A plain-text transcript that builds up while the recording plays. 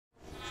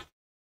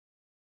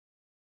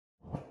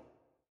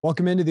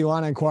Welcome into the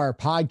Illini Inquirer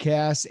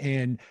Podcast.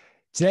 And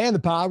today on the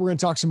pod, we're going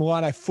to talk some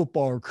Illini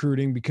football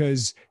recruiting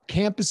because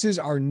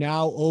campuses are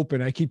now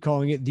open. I keep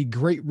calling it the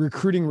great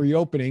recruiting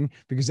reopening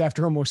because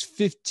after almost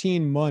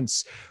 15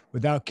 months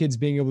without kids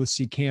being able to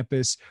see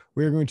campus,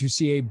 we're going to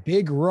see a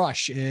big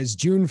rush as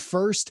June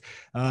 1st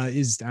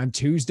is on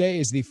Tuesday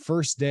is the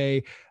first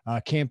day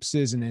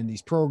campuses and then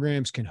these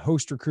programs can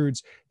host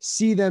recruits,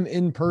 see them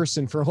in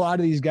person. For a lot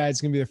of these guys,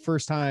 it's going to be the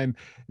first time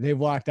they've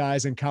locked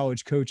eyes on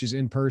college coaches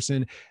in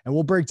person. And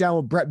we'll break down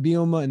what Brett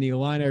Bielema and the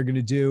Illini are going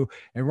to do.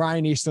 And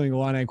Ryan Easterling,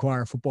 Illini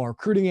Inquirer football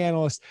recruiting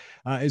analyst,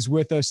 is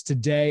with us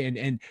today.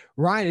 And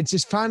Ryan, it's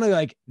just finally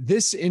like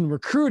this in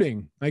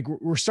recruiting. Like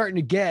we're starting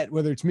to get,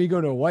 whether it's me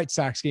going to a White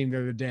Sox game the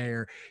other day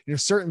or,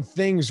 certain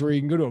things where you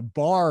can go to a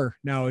bar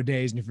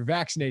nowadays. And if you're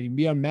vaccinated, you can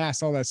be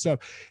unmasked, all that stuff.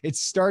 It's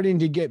starting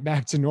to get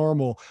back to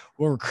normal.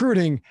 Well,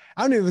 recruiting,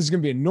 I don't know if this is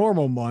going to be a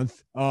normal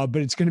month, but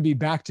it's going to be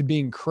back to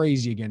being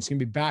crazy again. It's going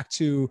to be back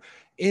to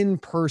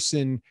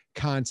in-person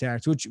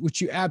contact,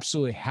 which you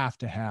absolutely have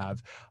to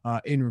have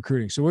in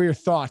recruiting. So what are your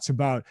thoughts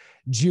about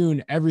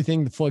June,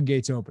 everything, the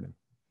floodgates opening?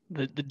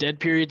 The dead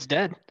period's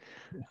dead.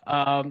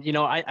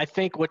 I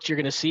think what you're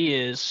going to see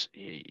is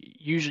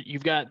usually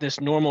you've got this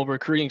normal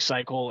recruiting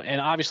cycle,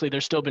 and obviously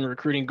there's still been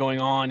recruiting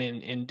going on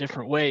in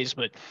different ways,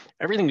 but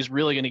everything is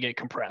really going to get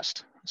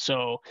compressed.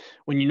 So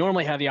when you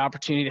normally have the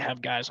opportunity to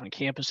have guys on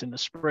campus in the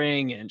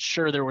spring, and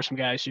sure, there were some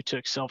guys who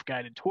took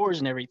self-guided tours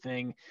and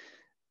everything,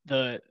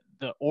 the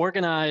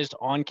organized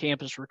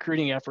on-campus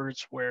recruiting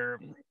efforts where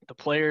the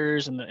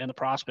players and the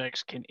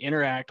prospects can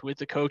interact with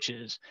the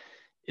coaches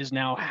is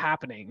now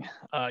happening.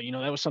 That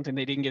was something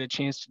they didn't get a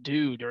chance to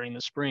do during the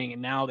spring,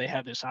 and now they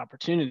have this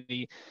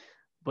opportunity.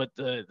 But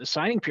the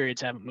signing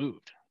periods haven't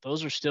moved.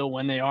 Those are still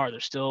when they are. They're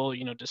still,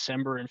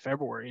 December and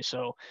February.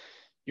 So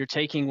you're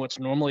taking what's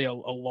normally a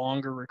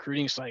longer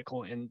recruiting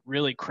cycle and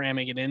really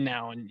cramming it in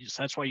now. And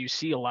that's why you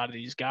see a lot of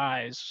these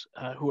guys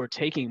who are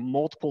taking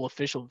multiple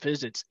official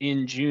visits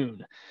in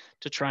June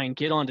to try and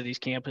get onto these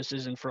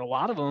campuses. And for a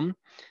lot of them,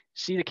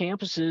 see the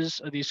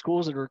campuses of these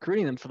schools that are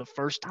recruiting them for the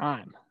first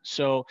time.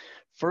 So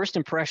first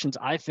impressions,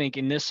 I think,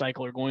 in this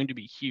cycle are going to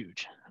be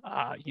huge.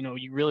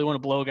 You really want to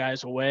blow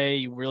guys away.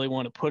 You really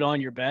want to put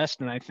on your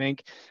best. And I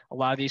think a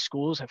lot of these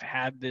schools have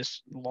had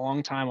this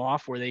long time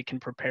off where they can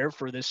prepare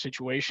for this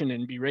situation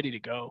and be ready to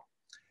go.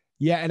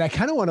 Yeah. And I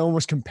kind of want to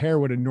almost compare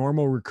what a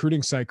normal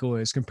recruiting cycle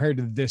is compared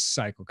to this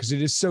cycle, because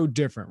it is so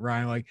different,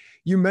 Ryan. Like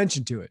you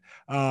mentioned to it,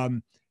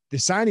 the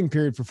signing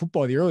period for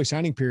football, the early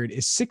signing period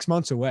is 6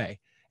 months away.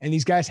 And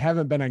these guys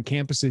haven't been on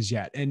campuses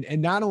yet. And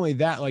not only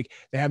that, like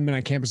they haven't been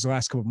on campus the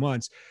last couple of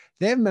months,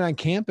 they haven't been on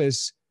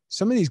campus.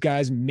 Some of these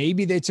guys,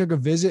 maybe they took a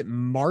visit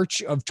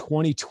March of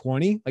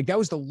 2020. Like that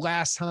was the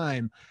last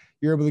time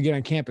you're able to get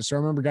on campus. So I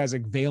remember guys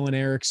like Valen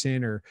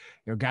Erickson or,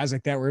 guys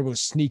like that were able to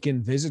sneak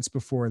in visits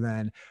before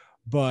then.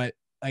 But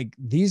like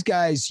these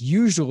guys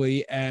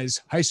usually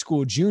as high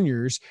school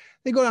juniors,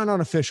 they go down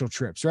on official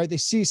trips, right? They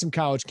see some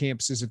college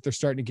campuses if they're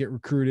starting to get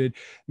recruited.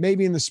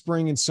 Maybe in the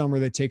spring and summer,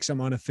 they take some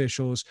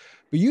unofficials,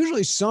 but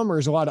usually summer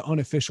is a lot of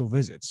unofficial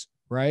visits,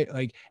 right?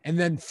 Like, and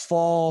then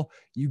fall,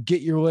 you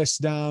get your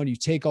list down, you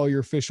take all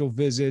your official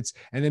visits,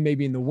 and then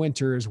maybe in the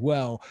winter as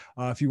well,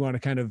 if you want to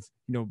kind of,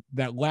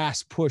 that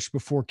last push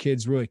before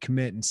kids really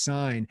commit and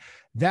sign.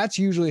 That's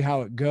usually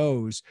how it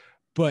goes.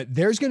 But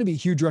there's going to be a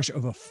huge rush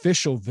of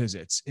official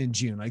visits in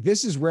June. Like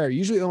this is rare.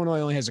 Usually Illinois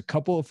only has a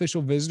couple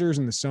official visitors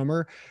in the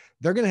summer.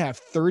 They're going to have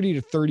 30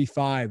 to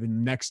 35 in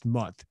the next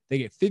month. They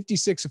get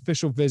 56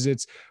 official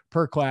visits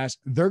per class.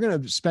 They're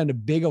going to spend a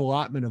big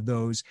allotment of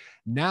those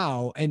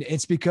now. And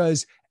it's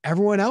because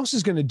everyone else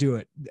is going to do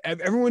it.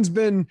 Everyone's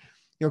been,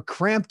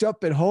 cramped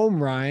up at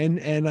home, Ryan,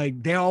 and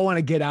like they all want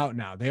to get out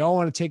now. They all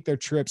want to take their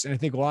trips. And I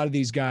think a lot of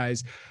these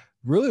guys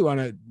really want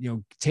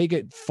to, take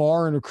it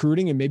far in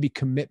recruiting and maybe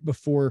commit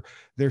before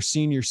their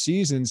senior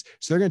seasons.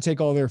 So they're going to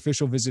take all their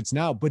official visits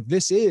now. But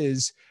this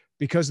is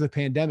because of the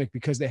pandemic,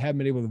 because they haven't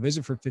been able to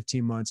visit for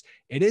 15 months.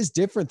 It is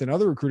different than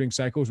other recruiting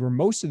cycles where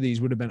most of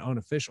these would have been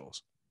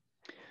unofficials.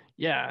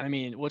 Yeah, I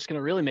mean, what's going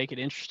to really make it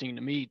interesting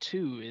to me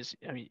too is,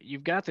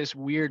 you've got this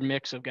weird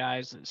mix of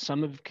guys that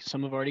some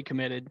have already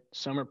committed,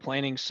 some are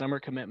planning summer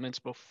commitments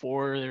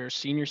before their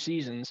senior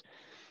seasons,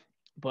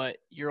 but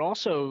you're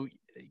also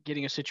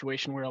getting a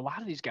situation where a lot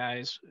of these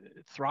guys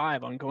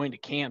thrive on going to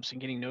camps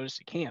and getting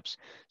noticed at camps.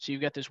 So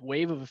you've got this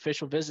wave of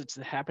official visits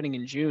that happening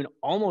in June,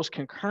 almost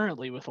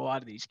concurrently with a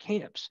lot of these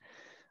camps.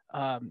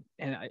 And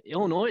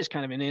Illinois is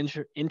kind of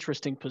an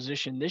interesting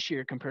position this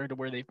year compared to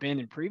where they've been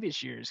in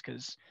previous years,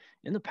 because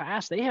in the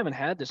past, they haven't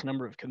had this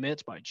number of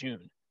commits by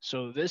June.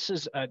 So this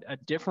is a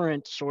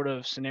different sort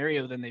of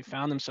scenario than they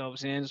found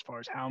themselves in as far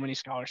as how many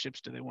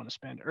scholarships do they want to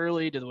spend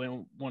early? Do they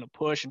want to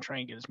push and try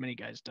and get as many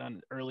guys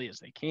done early as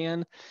they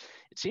can?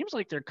 It seems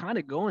like they're kind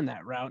of going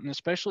that route, and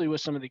especially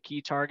with some of the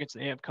key targets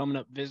they have coming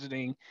up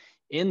visiting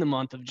in the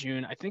month of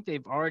June, I think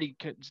they've already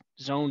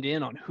zoned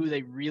in on who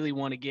they really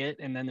want to get,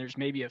 and then there's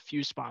maybe a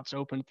few spots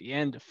open at the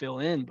end to fill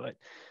in. But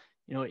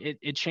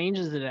it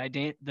changes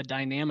the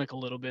dynamic a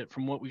little bit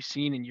from what we've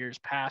seen in years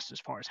past as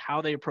far as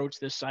how they approach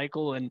this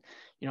cycle. And,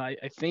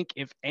 I think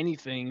if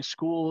anything,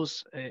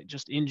 schools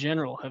just in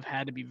general have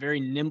had to be very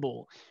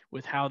nimble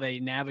with how they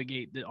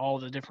navigate all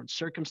the different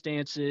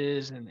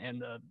circumstances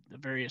and the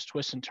various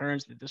twists and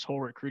turns that this whole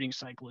recruiting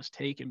cycle has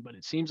taken. But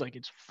it seems like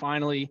it's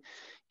finally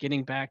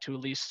getting back to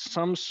at least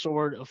some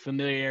sort of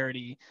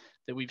familiarity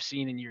that we've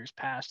seen in years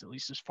past, at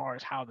least as far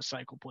as how the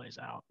cycle plays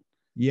out.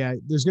 Yeah,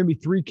 there's going to be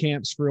 3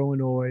 camps for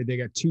Illinois. They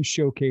got 2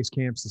 showcase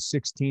camps, the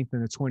 16th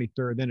and the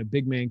 23rd, then a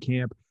big man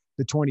camp,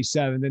 the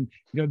 27th.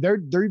 And,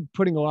 they're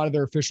putting a lot of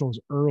their officials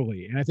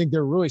early. And I think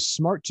they're really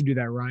smart to do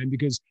that, Ryan,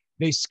 because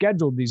they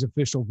scheduled these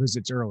official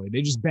visits early.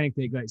 They just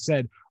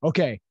said,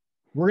 okay,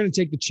 we're going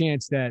to take the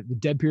chance that the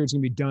dead period is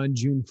going to be done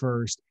June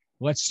 1st.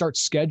 Let's start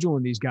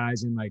scheduling these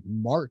guys in like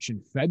March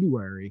and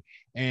February.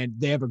 And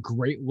they have a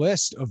great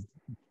list of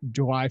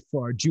June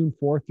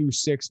 4th through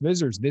 6th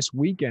visitors this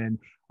weekend.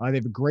 They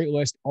have a great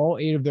list. All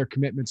 8 of their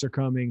commitments are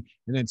coming,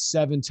 and then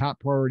 7 top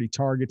priority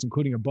targets,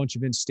 including a bunch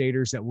of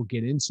in-staters that we'll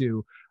get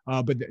into.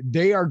 But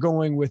they are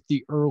going with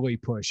the early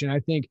push. And I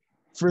think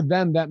for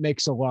them, that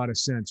makes a lot of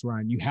sense,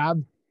 Ryan. You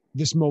have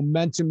this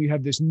momentum. You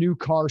have this new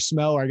car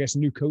smell, or I guess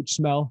new coach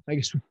smell, I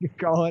guess we could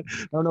call it.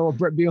 I don't know what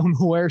Brett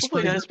Bielema wears.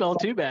 Hopefully that doesn't smell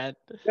too bad.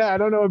 Yeah, I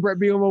don't know what Brett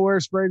Bielema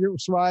wears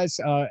fragrance-wise.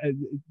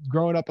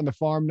 Growing up on the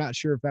farm, not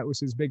sure if that was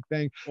his big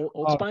thing.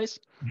 Old Spice?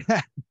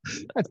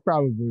 That's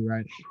probably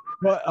right.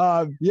 But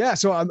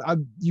so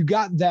you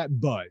got that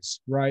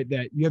buzz, right?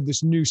 That you have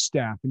this new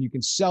staff and you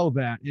can sell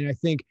that. And I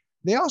think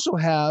they also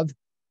have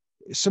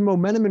some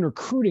momentum in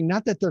recruiting.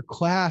 Not that their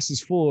class is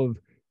full of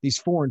these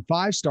 4 and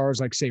 5 stars,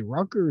 like say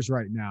Rutgers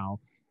right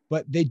now,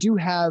 but they do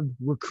have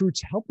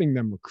recruits helping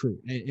them recruit.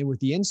 And with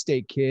the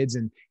in-state kids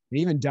and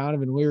even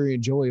Donovan Leary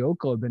and Joey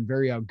Okel have been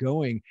very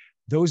outgoing.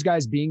 Those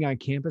guys being on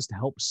campus to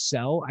help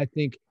sell, I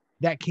think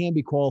that can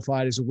be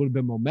qualified as a little bit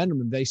of momentum.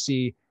 And they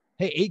see,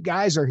 hey, 8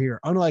 guys are here.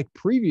 Unlike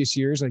previous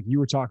years, like you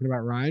were talking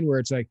about, Ryan, where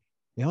it's like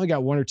they only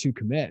got 1 or 2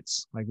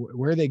 commits. Like,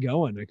 where are they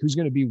going? Like, who's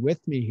going to be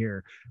with me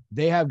here?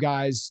 They have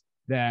guys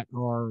that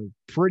are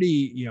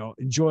pretty,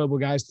 enjoyable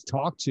guys to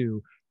talk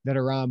to that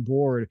are on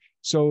board.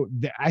 So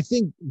I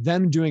think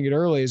them doing it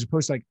early, as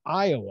opposed to like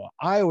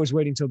Iowa's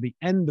waiting till the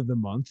end of the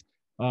month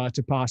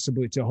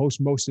to host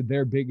most of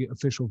their big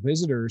official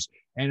visitors.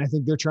 And I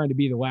think they're trying to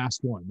be the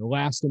last one, the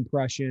last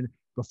impression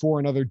before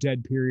another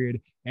dead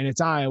period. And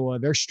it's Iowa.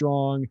 They're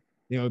strong.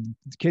 The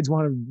kids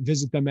want to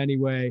visit them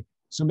anyway.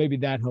 So maybe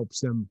that helps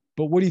them.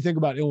 But what do you think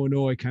about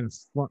Illinois kind of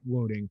front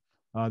loading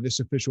this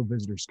official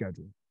visitor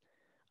schedule?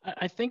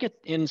 I think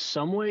in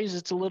some ways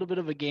it's a little bit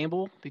of a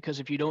gamble, because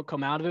if you don't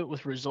come out of it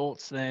with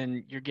results,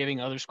 then you're giving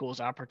other schools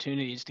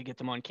opportunities to get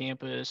them on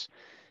campus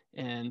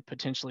and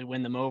potentially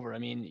win them over. I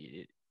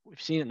mean,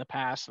 we've seen it in the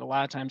past. A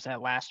lot of times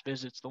that last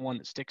visit's the one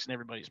that sticks in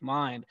everybody's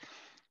mind,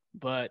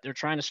 but they're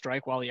trying to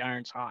strike while the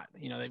iron's hot.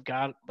 They've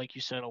got, like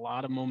you said, a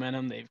lot of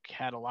momentum. They've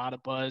had a lot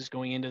of buzz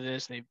going into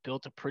this. They've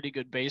built a pretty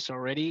good base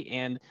already.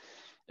 And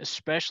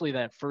especially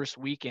that first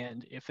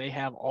weekend, if they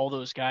have all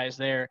those guys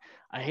there,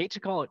 I hate to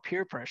call it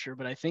peer pressure,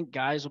 but I think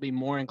guys will be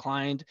more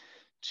inclined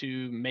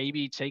to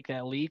maybe take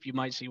that leap. You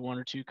might see 1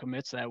 or 2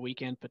 commits that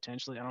weekend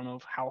potentially. I don't know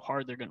how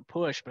hard they're going to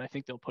push, but I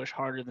think they'll push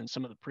harder than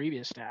some of the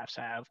previous staffs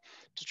have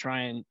to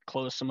try and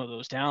close some of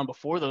those down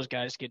before those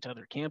guys get to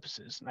other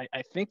campuses. And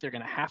I think they're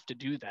going to have to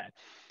do that.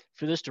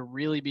 For this to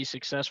really be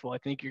successful, I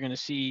think you're going to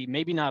see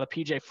maybe not a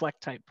PJ Fleck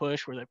type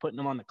push where they're putting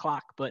them on the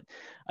clock, but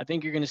I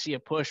think you're going to see a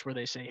push where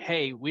they say,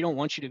 hey, we don't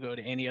want you to go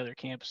to any other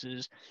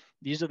campuses.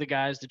 These are the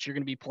guys that you're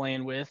going to be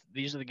playing with.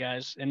 These are the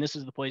guys, and this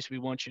is the place we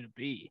want you to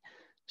be.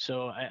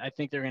 So I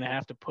think they're going to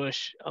have to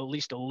push at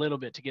least a little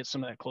bit to get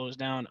some of that closed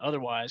down.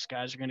 Otherwise,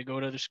 guys are going to go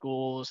to other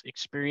schools,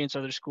 experience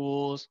other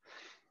schools,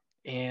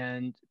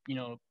 and,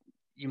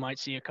 you might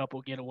see a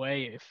couple get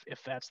away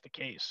if that's the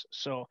case.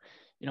 So,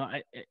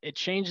 it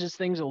changes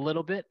things a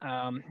little bit.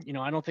 I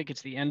don't think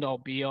it's the end all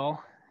be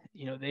all.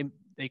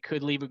 They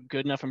could leave a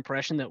good enough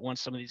impression that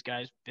once some of these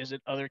guys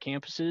visit other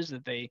campuses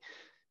that they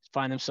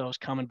find themselves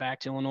coming back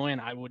to Illinois. And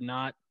I would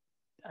not,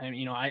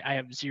 I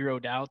have zero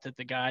doubt that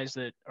the guys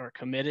that are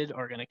committed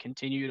are going to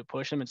continue to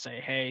push them and say,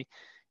 hey,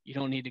 you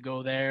don't need to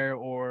go there,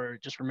 or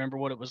just remember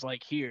what it was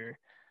like here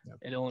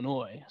at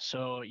Illinois.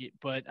 So,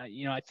 but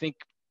I think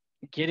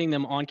getting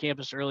them on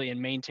campus early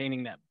and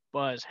maintaining that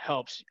buzz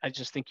helps. I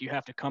just think you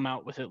have to come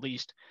out with at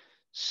least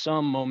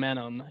some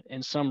momentum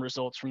and some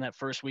results from that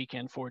first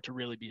weekend for it to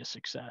really be a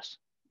success.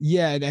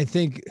 Yeah. And I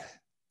think,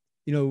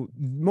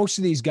 most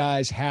of these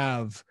guys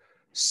have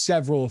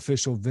several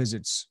official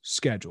visits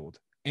scheduled,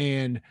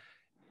 and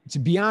to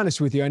be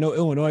honest with you, I know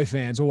Illinois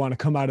fans will want to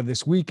come out of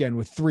this weekend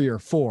with 3 or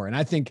 4. And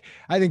I think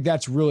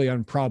that's really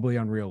probably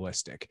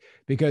unrealistic,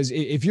 because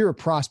if you're a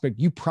prospect,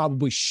 you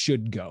probably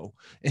should go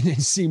and then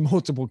see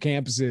multiple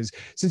campuses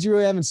since you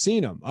really haven't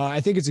seen them. I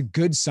think it's a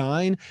good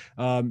sign.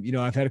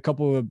 I've had a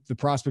couple of the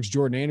prospects.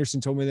 Jordan Anderson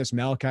told me this.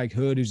 Malachi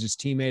Hood, who's his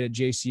teammate at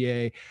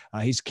JCA,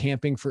 he's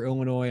camping for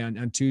Illinois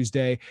on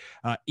Tuesday.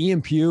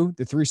 Ian Pugh,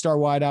 the 3-star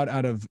wideout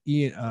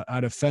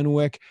out of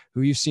Fenwick,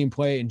 who you've seen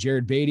play, and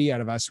Jared Beatty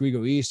out of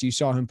Oswego East. You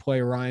saw him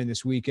play Orion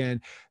this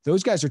weekend.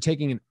 Those guys are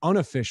taking an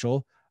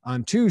unofficial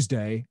on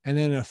Tuesday and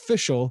then an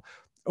official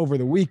over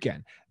the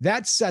weekend.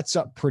 That sets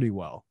up pretty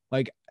well.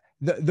 Like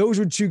those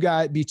would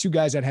be two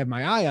guys I'd have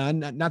my eye on.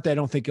 Not that I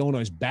don't think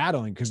Illinois is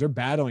battling, because they're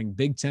battling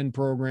Big Ten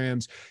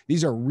programs.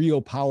 These are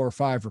real Power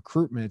 5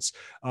 recruitments.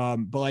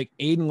 But like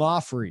Aiden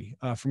Lawfrey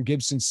from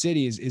Gibson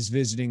City is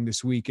visiting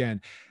this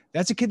weekend.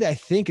 That's a kid that I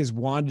think has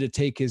wanted to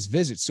take his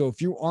visit. So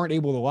if you aren't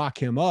able to lock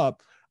him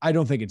up, I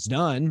don't think it's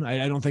done.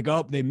 I don't think,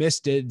 they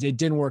missed it. It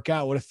didn't work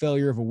out. What a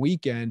failure of a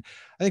weekend.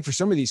 I think for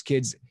some of these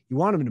kids, you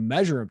want them to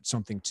measure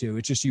something too.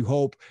 It's just, you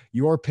hope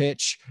your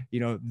pitch,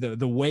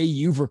 the way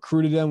you've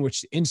recruited them,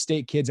 which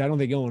in-state kids, I don't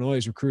think Illinois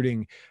is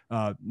recruiting,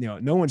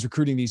 no one's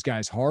recruiting these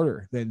guys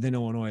harder than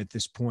Illinois at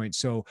this point.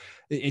 So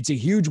it's a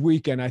huge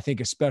weekend, I think,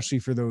 especially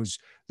for those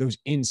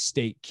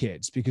in-state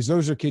kids, because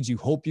those are kids you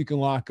hope you can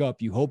lock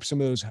up. You hope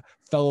some of those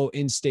fellow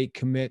in-state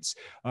commits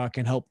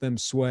can help them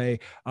sway.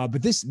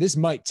 But this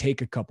might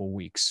take a couple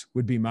weeks,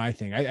 would be my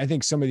thing. I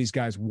think some of these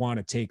guys want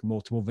to take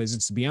multiple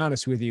visits. To be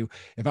honest with you,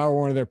 if I were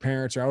one of their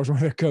parents, or I was one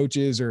of their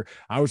coaches, or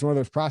I was one of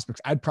those prospects,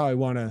 I'd probably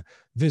want to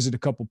visit a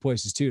couple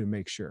places too to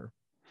make sure.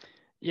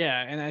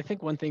 Yeah, and I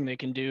think one thing they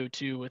can do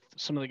too with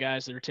some of the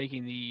guys that are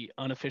taking the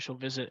unofficial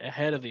visit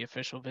ahead of the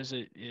official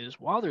visit is,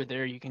 while they're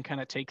there, you can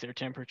kind of take their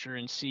temperature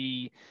and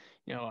see,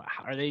 do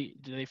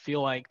they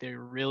feel like they're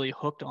really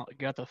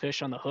got the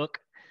fish on the hook,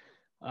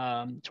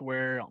 to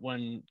where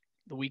when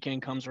the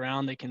weekend comes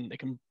around, they can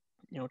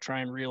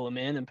try and reel them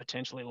in and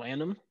potentially land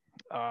them.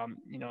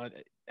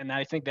 And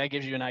I think that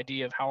gives you an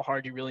idea of how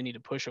hard you really need to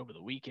push over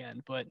the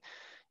weekend. But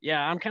yeah,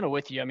 I'm kind of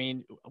with you. I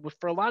mean,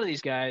 for a lot of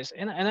these guys,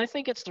 and I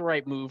think it's the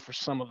right move for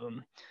some of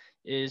them,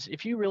 is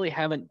if you really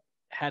haven't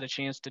had a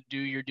chance to do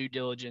your due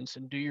diligence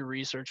and do your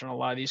research on a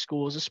lot of these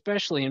schools,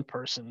 especially in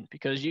person,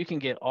 because you can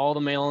get all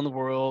the mail in the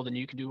world and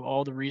you can do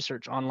all the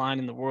research online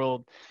in the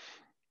world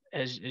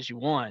as you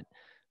want.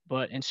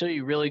 But until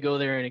you really go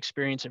there and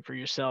experience it for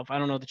yourself, I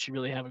don't know that you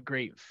really have a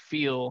great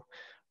feel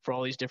for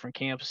all these different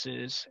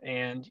campuses.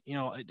 And,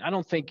 I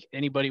don't think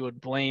anybody would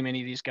blame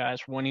any of these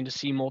guys for wanting to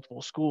see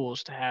multiple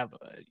schools to have,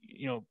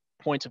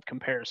 points of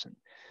comparison.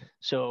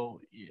 So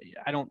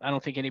I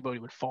don't think anybody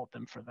would fault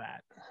them for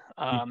that.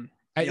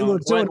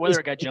 Whether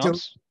a guy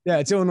jumps.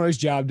 It's Illinois'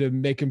 job to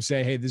make him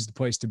say, hey, this is the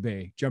place to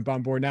be. Jump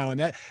on board now.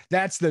 And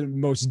that's the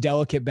most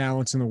delicate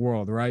balance in the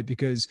world, right?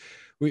 Because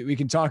we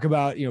can talk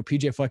about,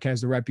 PJ Fleck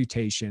has the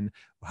reputation,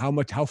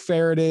 how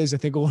fair it is. I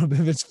think a little bit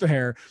of it's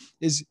fair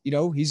is,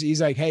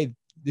 he's like, hey,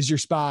 this is your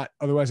spot.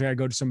 Otherwise I gotta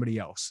go to somebody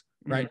else.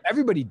 Right. Mm-hmm.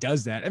 Everybody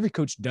does that. Every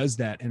coach does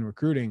that in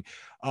recruiting.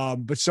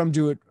 But some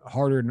do it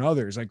harder than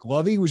others. Like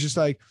Lovey was just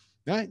like,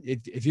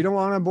 if you don't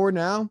want on board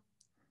now,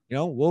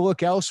 we'll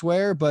look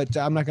elsewhere, but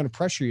I'm not going to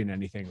pressure you in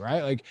anything.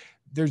 Right. Like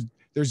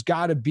there's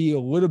gotta be a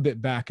little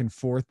bit back and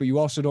forth, but you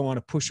also don't want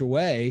to push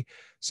away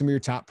some of your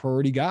top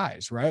priority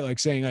guys. Right. Like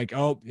saying like,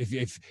 oh, if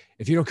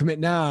you don't commit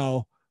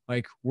now,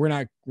 like we're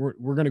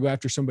going to go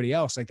after somebody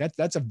else. Like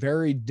that's a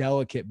very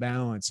delicate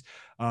balance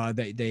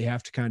that they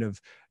have to kind of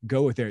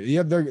go with there. The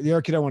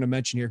other kid I want to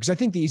mention here, because I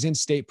think these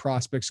in-state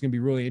prospects are going to be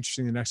really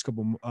interesting in the next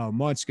couple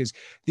months, because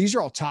these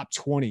are all top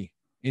 20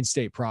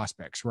 in-state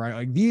prospects, right?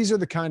 Like these are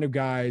the kind of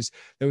guys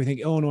that we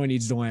think Illinois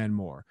needs to land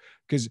more,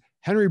 because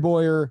Henry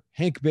Boyer,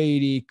 Hank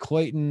Beatty,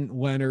 Clayton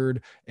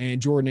Leonard,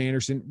 and Jordan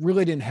Anderson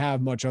really didn't have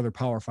much other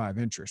Power 5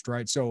 interest,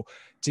 right? So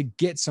to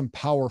get some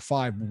Power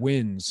 5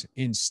 wins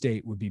in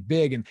state would be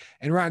big.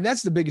 And Ryan,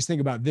 that's the biggest thing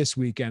about this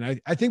weekend.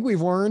 I think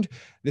we've learned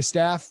the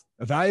staff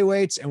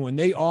evaluates, and when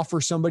they offer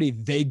somebody,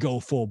 they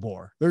go full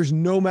bore. There's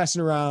no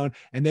messing around,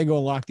 and they go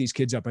and lock these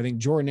kids up. I think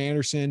Jordan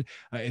Anderson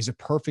is a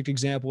perfect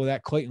example of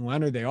that. Clayton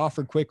Leonard, they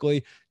offered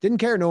quickly, didn't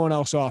care no one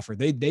else offered.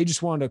 They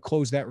just wanted to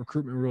close that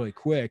recruitment really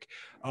quick.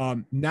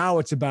 Now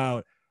it's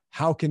about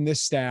how can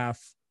this staff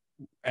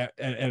at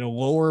a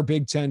lower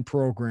Big Ten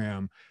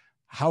program,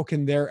 how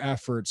can their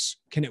efforts,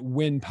 can it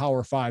win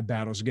Power 5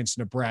 battles against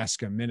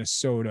Nebraska,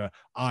 Minnesota,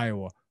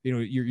 Iowa,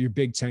 your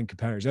Big Ten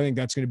competitors? I think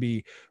that's going to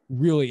be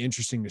really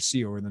interesting to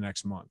see over the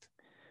next month.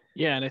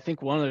 Yeah, and I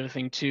think one other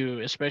thing too,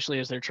 especially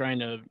as they're trying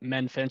to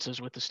mend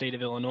fences with the state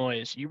of Illinois,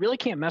 is you really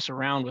can't mess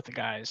around with the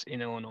guys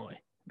in Illinois,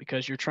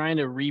 because you're trying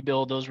to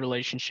rebuild those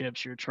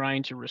relationships. You're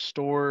trying to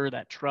restore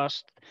that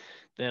trust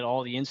that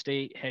all the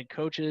in-state head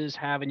coaches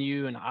have in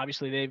you, and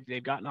obviously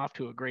they've gotten off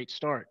to a great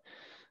start.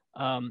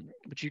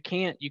 But you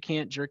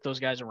can't jerk those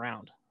guys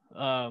around.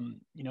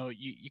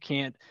 You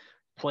can't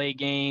play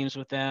games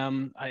with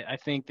them. I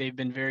think they've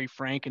been very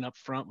frank and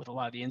upfront with a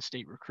lot of the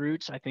in-state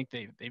recruits. I think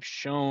they've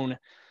shown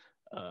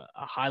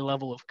a high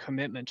level of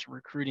commitment to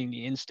recruiting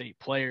the in-state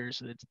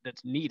players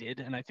that's needed.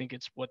 And I think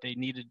it's what they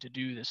needed to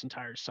do this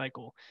entire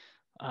cycle.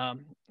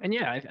 And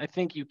yeah, I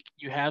think you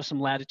have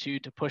some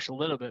latitude to push a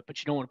little bit, but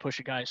you don't want to push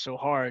a guy so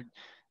hard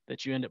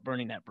that you end up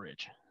burning that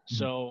bridge.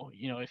 So,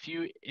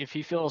 if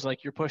he feels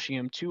like you're pushing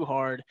him too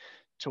hard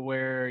to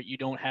where you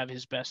don't have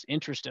his best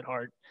interest at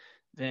heart,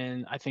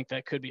 then I think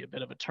that could be a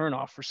bit of a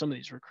turnoff for some of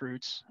these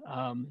recruits.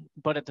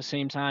 But at the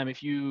same time,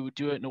 if you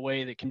do it in a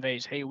way that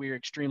conveys, hey, we're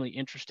extremely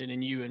interested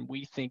in you and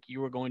we think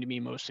you are going to be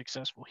most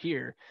successful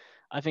here,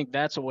 I think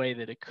that's a way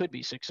that it could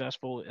be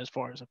successful as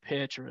far as a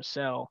pitch or a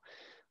sell,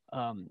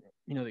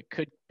 that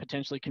could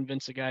potentially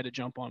convince a guy to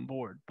jump on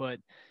board. But,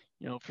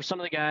 for some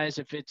of the guys,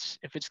 if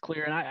it's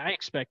clear, and I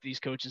expect these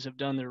coaches have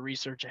done their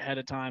research ahead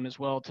of time as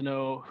well to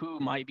know who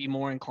might be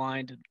more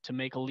inclined to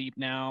make a leap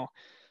now.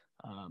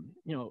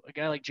 A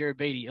guy like Jared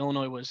Beatty,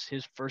 Illinois was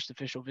his first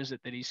official visit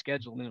that he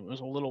scheduled, and it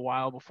was a little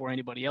while before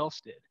anybody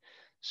else did.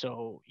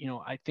 So,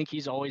 I think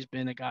he's always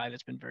been a guy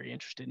that's been very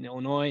interested in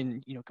Illinois.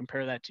 And,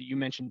 compare that to, you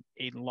mentioned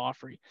Aiden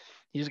Lawfrey.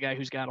 He's a guy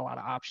who's got a lot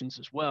of options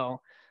as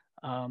well.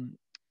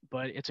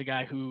 But it's a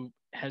guy who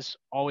has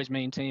always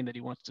maintained that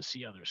he wants to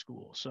see other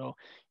schools. So,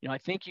 I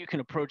think you can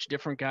approach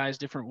different guys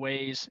different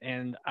ways.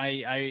 And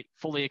I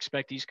fully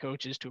expect these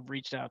coaches to have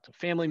reached out to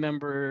family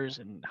members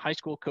and high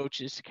school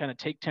coaches to kind of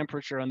take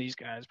temperature on these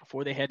guys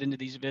before they head into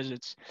these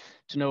visits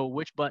to know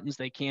which buttons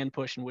they can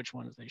push and which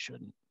ones they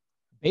shouldn't.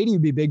 Beatty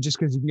would be big just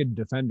because you can get a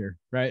defender,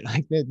 right?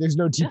 Like there's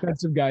no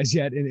defensive guys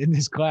yet in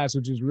this class,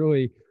 which is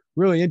really,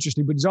 really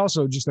interesting, but he's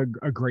also just a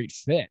great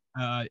fit.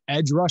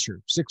 Edge rusher,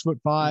 6'5".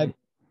 Mm-hmm.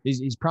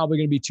 He's probably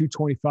going to be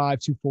 225,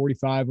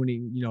 245 when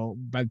he,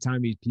 by the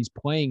time he's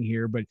playing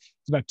here, but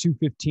he's about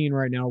 215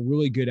 right now.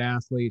 Really good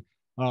athlete.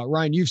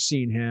 Ryan, you've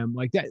seen him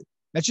like that.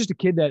 That's just a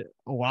kid that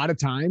a lot of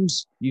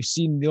times you've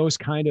seen those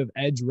kind of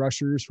edge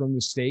rushers from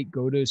the state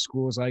go to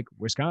schools like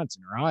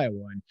Wisconsin or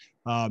Iowa.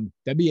 And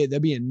that'd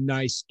be a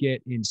nice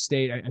get in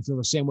state. I feel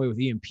the same way with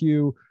Ian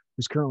Pugh,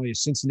 who's currently a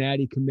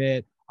Cincinnati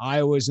commit.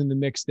 Iowa's in the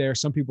mix there.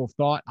 Some people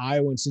thought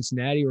Iowa and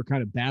Cincinnati were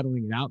kind of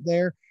battling it out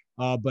there.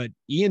 But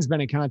Ian's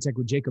been in contact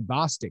with Jacob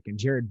Bostic and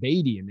Jared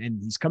Beatty,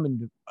 and he's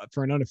coming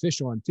for an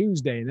unofficial on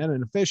Tuesday and then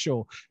an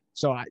official.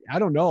 So I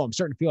don't know. I'm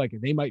starting to feel like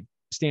they might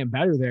stand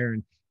better there.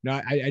 And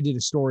I did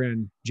a story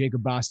on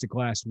Jacob Bostic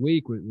last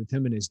week with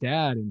him and his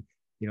dad, and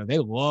they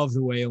love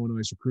the way Illinois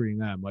is recruiting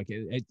them. Like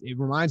it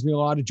reminds me a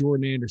lot of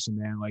Jordan Anderson,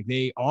 man. Like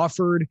they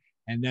offered,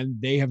 and then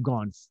they have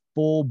gone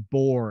full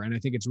bore, and I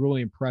think it's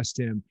really impressed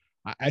him.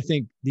 I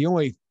think the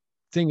only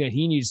thing that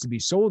he needs to be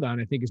sold on,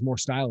 I think, is more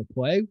style of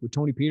play with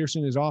Tony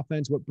Peterson, his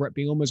offense, what Brett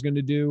Bielema is going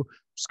to do,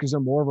 just because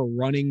they're more of a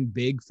running,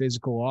 big,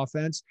 physical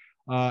offense.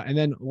 And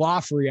then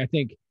Lawfrey, I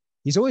think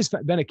he's always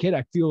been a kid.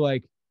 I feel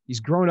like he's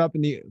grown up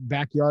in the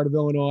backyard of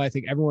Illinois. I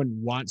think everyone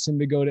wants him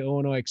to go to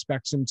Illinois,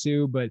 expects him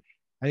to, but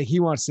I think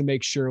he wants to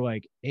make sure,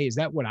 like, hey, is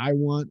that what I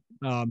want?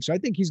 So I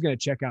think he's going to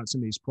check out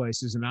some of these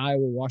places in Iowa,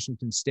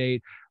 Washington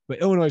State,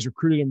 but Illinois has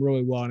recruited him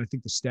really well, and I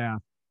think the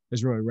staff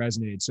has really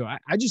resonated. So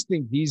I just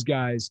think these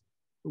guys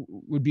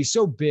would be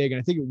so big, and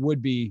I think it would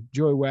be.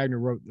 Joey Wagner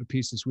wrote a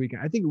piece this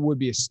weekend. I think it would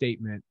be a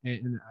statement,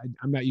 and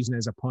I'm not using it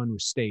as a pun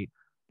with state,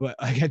 but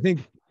I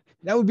think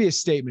that would be a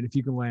statement if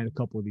you can land a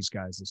couple of these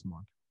guys this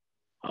month.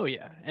 Oh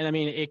yeah, and I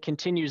mean it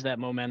continues that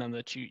momentum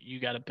that you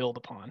got to build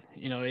upon.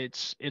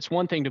 It's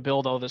one thing to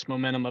build all this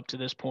momentum up to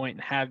this point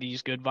and have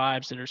these good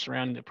vibes that are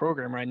surrounding the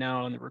program right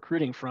now on the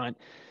recruiting front.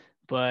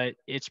 But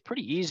it's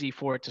pretty easy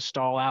for it to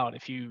stall out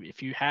if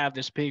you have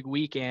this big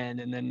weekend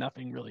and then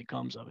nothing really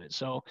comes of it.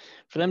 So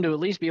for them to at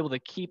least be able to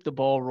keep the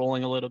ball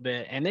rolling a little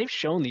bit, and they've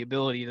shown the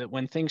ability that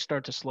when things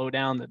start to slow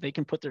down, that they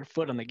can put their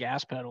foot on the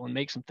gas pedal and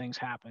make some things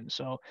happen.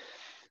 So,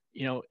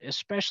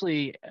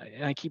 especially,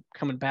 and I keep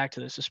coming back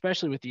to this,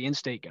 especially with the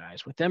in-state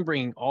guys, with them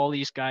bringing all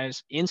these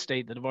guys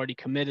in-state that have already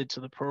committed to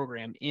the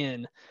program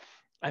in,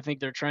 I think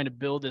they're trying to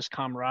build this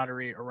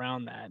camaraderie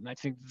around that. And I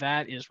think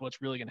that is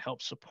what's really going to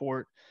help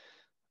support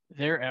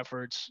their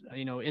efforts.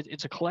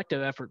 It's a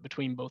collective effort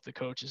between both the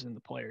coaches and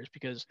the players,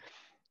 because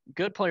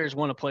good players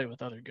want to play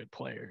with other good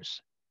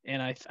players.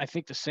 And I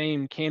think the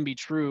same can be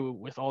true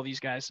with all these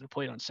guys that have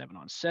played on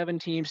 7-on-7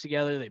 teams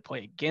together. They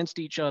play against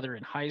each other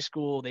in high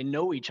school. They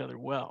know each other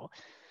well.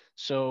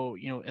 So,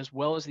 as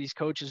well as these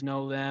coaches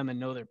know them and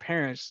know their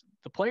parents,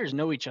 the players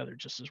know each other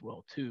just as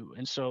well too.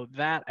 And so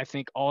that, I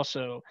think,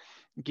 also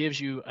gives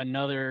you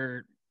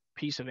another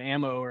piece of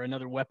ammo or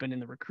another weapon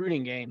in the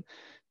recruiting game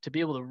to be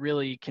able to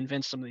really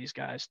convince some of these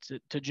guys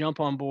to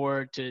jump on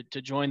board, to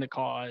join the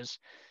cause,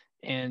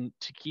 and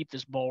to keep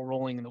this ball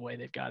rolling in the way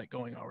they've got it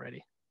going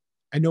already.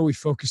 I know we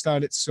focused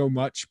on it so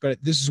much, but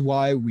this is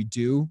why we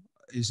do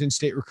is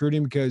in-state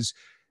recruiting, because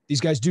these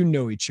guys do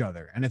know each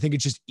other. And I think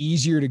it's just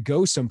easier to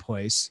go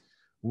someplace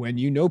when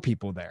you know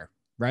people there,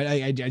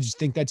 right? I just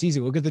think that's easy.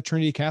 Look at the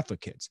Trinity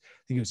Catholic kids.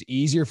 I think it was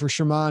easier for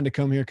Shaman to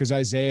come here because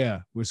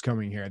Isaiah was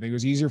coming here. I think it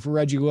was easier for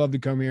Reggie Love to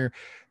come here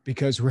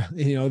because,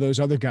 those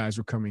other guys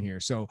were coming here.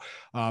 So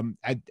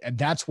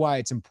that's why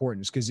it's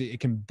important, because it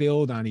can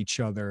build on each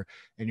other,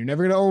 and you're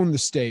never going to own the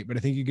state, but I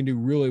think you can do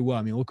really well.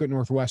 I mean, look what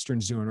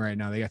Northwestern's doing right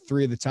now. They got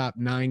 3 of the top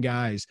 9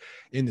 guys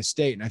in the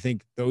state. And I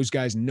think those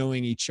guys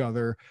knowing each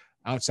other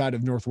outside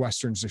of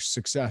Northwestern's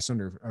success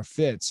under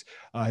Fitz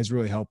has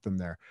really helped them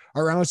there.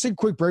 All right, let's take a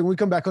quick break. When we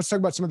come back, let's talk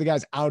about some of the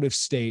guys out of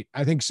state.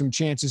 I think some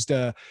chances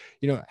to,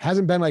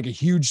 hasn't been like a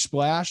huge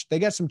splash. They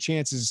got some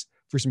chances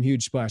for some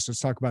huge splash. Let's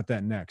talk about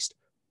that next.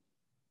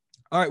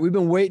 All right, we've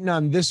been waiting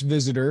on this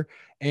visitor,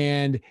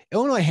 and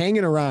Illinois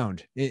hanging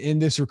around in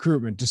this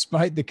recruitment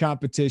despite the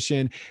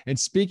competition. And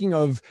speaking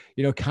of,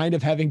 kind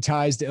of having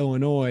ties to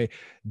Illinois,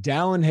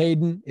 Dallin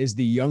Hayden is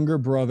the younger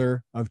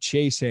brother of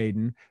Chase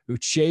Hayden, who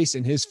Chase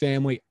and his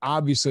family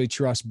obviously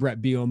trust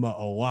Brett Bielema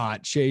a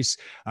lot. Chase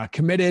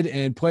committed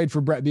and played for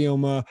Brett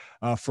Bielema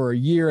for a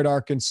year at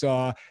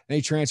Arkansas. Then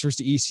he transfers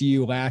to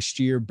ECU last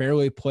year,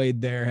 barely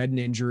played there, had an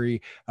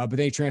injury, but then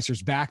he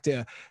transfers back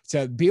to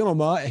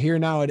Bielema here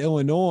now at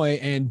Illinois.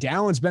 And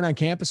Dallin's been on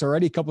campus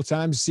already a couple of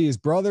times to see his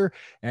brother,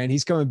 and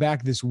he's coming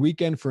back this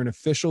weekend for an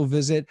official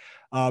visit.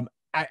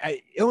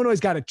 Illinois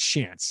got a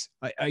chance.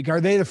 Are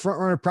they the front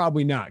runner?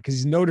 Probably not,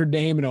 because Notre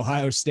Dame and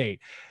Ohio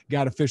State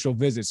got official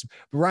visits.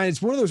 But Ryan,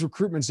 it's one of those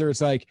recruitments there. It's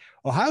like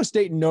Ohio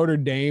State and Notre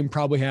Dame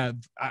probably have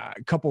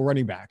a couple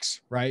running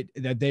backs, right,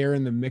 that they are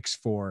in the mix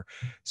for.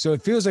 So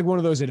it feels like one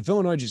of those that if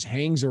Illinois just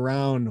hangs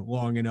around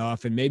long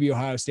enough, and maybe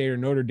Ohio State or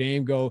Notre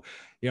Dame go,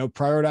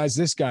 prioritize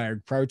this guy or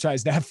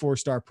prioritize that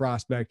 4-star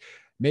prospect,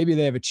 maybe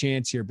they have a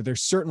chance here. But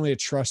there's certainly a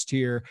trust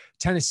here.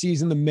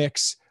 Tennessee's in the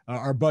mix.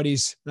 Our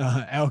buddies,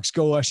 Alex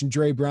Golesh and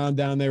Dre Brown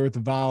down there with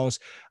the Vols.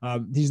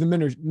 He's the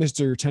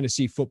Mr.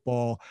 Tennessee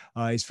football.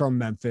 He's from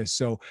Memphis.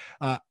 So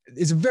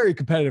it's a very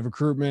competitive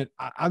recruitment.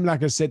 I'm not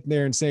going to sit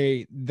there and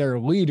say they're a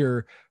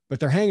leader,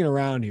 but they're hanging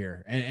around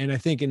here. And I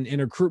think in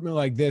a recruitment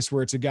like this,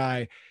 where it's a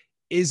guy,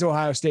 is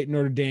Ohio State and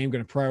Notre Dame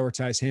going to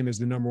prioritize him as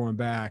the number 1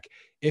 back?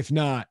 If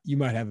not, you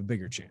might have a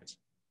bigger chance.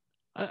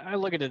 I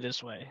look at it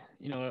this way.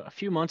 A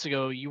few months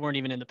ago, you weren't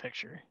even in the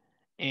picture.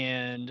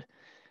 And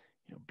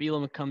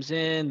Bielema comes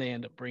in, they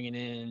end up bringing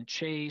in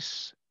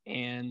Chase,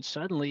 and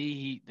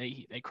suddenly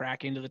they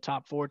crack into the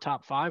top 4,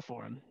 top 5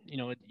 for him.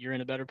 You're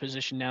in a better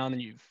position now than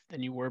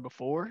you were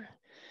before.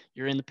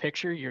 You're in the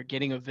picture. You're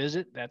getting a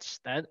visit.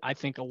 That I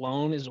think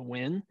alone is a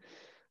win.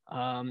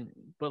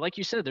 But like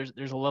you said,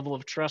 there's a level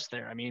of trust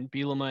there. I mean,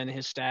 Bielema and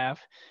his staff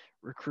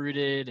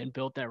recruited and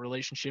built that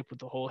relationship with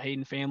the whole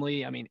Hayden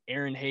family. I mean,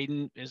 Aaron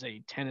Hayden is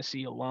a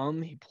Tennessee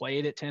alum. He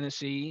played at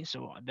Tennessee,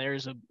 so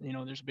there's a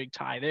big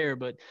tie there.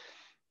 But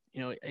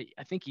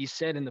I think he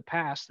said in the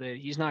past that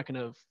he's not going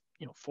to,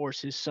 force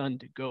his son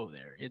to go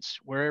there. It's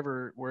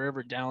wherever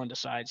Dallin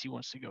decides he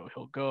wants to go,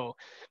 he'll go.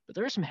 But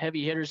there are some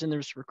heavy hitters in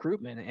this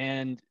recruitment.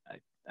 And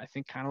I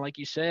think kind of like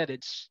you said,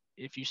 it's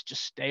if you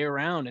just stay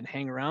around and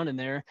hang around in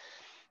there,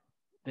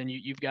 then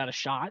you've got a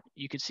shot.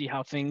 You could see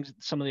how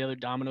some of the other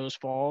dominoes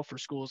fall for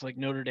schools like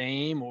Notre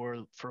Dame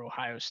or for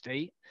Ohio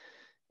State.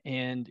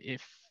 And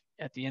if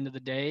at the end of the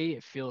day,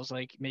 it feels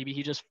like maybe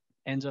he just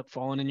ends up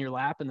falling in your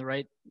lap and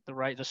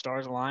the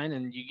stars align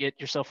and you get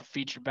yourself a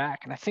feature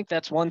back. And I think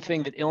that's one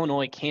thing that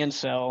Illinois can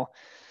sell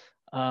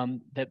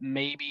that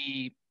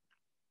maybe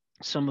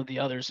some of the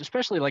others,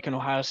 especially like an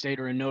Ohio State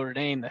or a Notre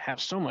Dame that have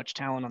so much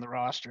talent on the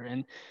roster.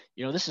 And,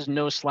 this is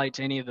no slight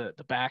to any of the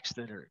backs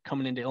that are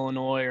coming into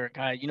Illinois, or a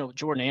guy,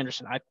 Jordan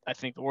Anderson, I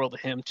think the world of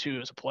him too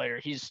as a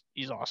player. He's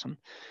awesome.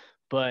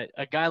 But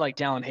a guy like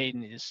Dallin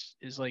Hayden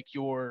is like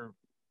your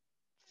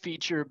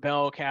feature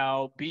bell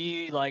cow,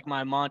 be like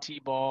my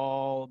Monty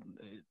Ball,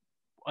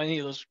 any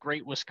of those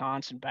great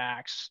Wisconsin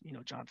backs,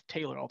 Jonathan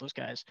Taylor, all those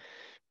guys,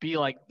 be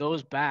like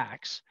those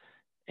backs,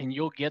 and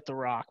you'll get the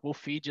rock. We'll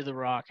feed you the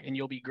rock, and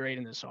you'll be great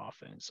in this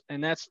offense.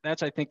 And that's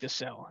I think the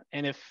sell.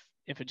 And if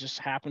it just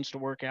happens to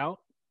work out,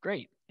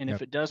 great. And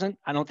if it doesn't,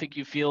 I don't think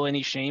you feel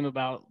any shame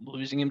about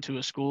losing him to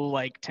a school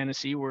like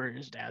Tennessee, where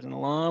his dad's an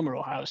alum, or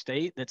Ohio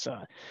State, that's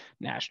a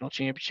national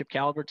championship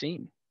caliber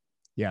team.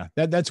 Yeah,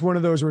 that's one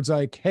of those where it's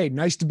like, hey,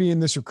 nice to be in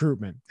this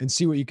recruitment and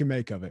see what you can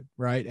make of it,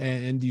 right?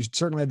 And you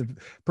certainly had the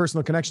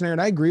personal connection there.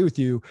 And I agree with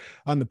you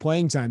on the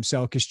playing time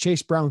sell, because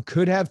Chase Brown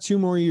could have 2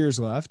 more years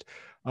left.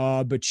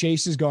 But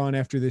Chase is gone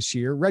after this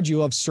year. Reggie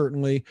Love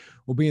certainly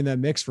will be in that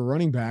mix for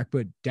running back,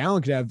 but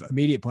Dallin could have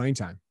immediate playing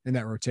time in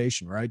that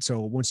rotation, right?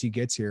 So once he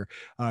gets here,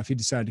 if he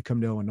decided to come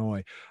to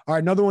Illinois. All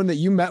right, another one that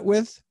you met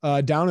with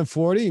down in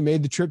Florida, you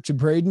made the trip to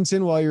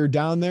Bradenton while you were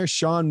down there,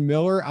 Sean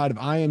Miller out of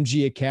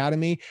IMG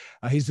Academy.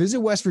 He's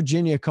visited West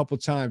Virginia a couple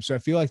of times, so I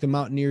feel like the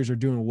Mountaineers are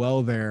doing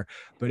well there.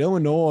 But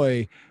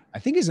Illinois, I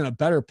think, is in a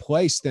better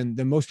place than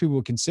most people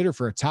would consider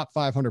for a top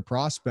 500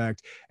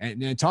 prospect.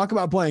 And talk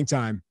about playing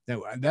time.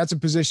 That's a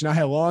position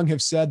I long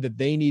have said that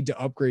they need to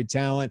upgrade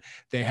talent.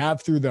 They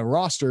have through the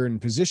roster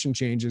and position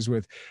changes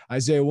with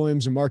Isaiah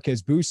Williams and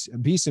Marquez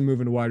Beeson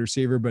moving to wide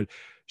receiver. But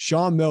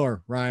Sean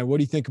Miller, Ryan, what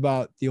do you think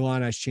about the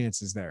Illini's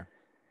chances there?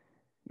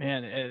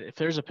 Man, if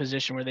there's a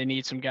position where they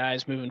need some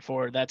guys moving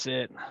forward, that's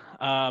it.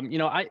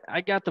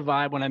 I got the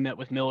vibe when I met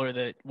with Miller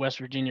that West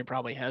Virginia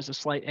probably has a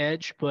slight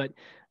edge, but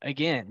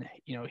again,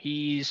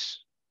 he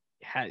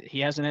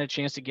hasn't had a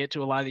chance to get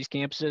to a lot of these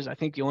campuses. I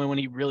think the only one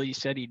he really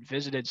said he'd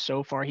visited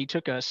so far, he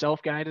took a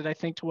self-guided, I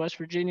think, to West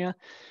Virginia,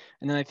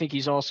 and then I think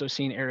he's also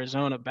seen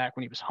Arizona back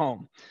when he was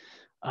home.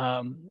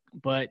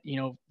 But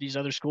these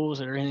other schools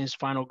that are in his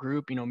final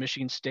group,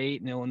 Michigan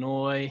State and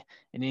Illinois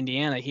and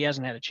Indiana, he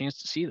hasn't had a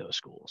chance to see those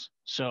schools.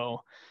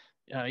 So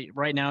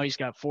right now he's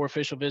got 4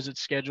 official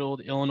visits scheduled: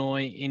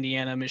 Illinois,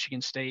 Indiana,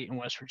 Michigan State, and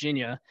West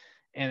Virginia.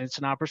 And it's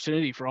an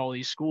opportunity for all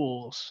these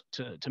schools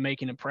to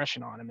make an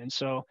impression on him. And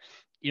so,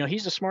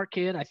 he's a smart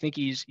kid. I think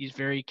he's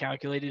very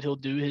calculated. He'll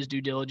do his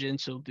due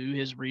diligence. He'll do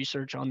his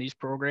research on these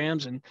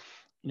programs. And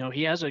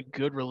he has a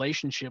good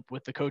relationship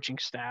with the coaching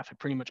staff at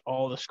pretty much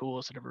all the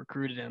schools that have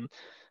recruited him.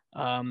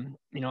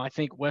 I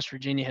think West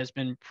Virginia has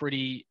been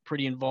pretty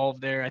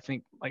involved there. I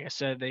think, like I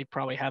said, they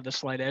probably have the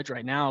slight edge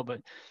right now,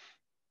 but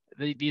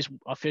these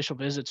official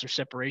visits are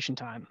separation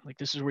time. Like,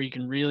 this is where you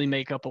can really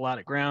make up a lot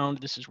of ground.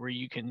 This is where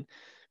you can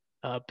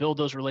build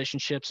those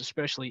relationships,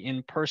 especially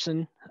in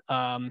person.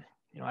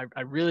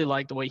 I really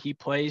like the way he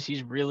plays.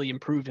 He's really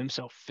improved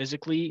himself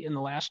physically in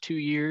the last 2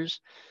 years.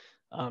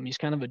 He's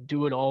kind of a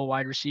do-it-all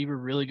wide receiver,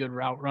 really good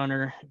route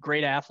runner,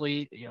 great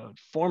athlete,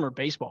 former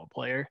baseball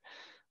player.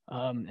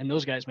 And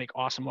those guys make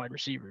awesome wide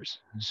receivers.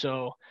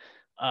 So,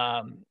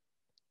 I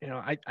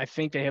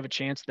think they have a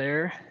chance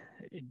there.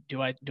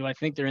 Do I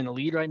think they're in the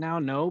lead right now?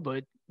 No,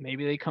 but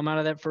maybe they come out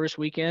of that first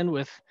weekend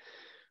with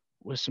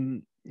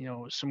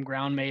some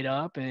ground made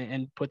up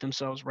and put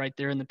themselves right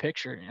there in the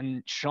picture.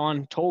 And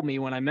Sean told me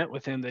when I met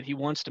with him that he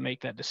wants to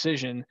make that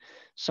decision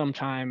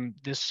sometime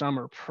this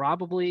summer,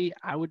 probably,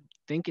 I would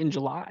think, in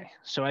July.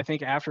 So I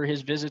think after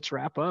his visits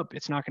wrap up,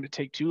 it's not going to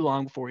take too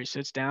long before he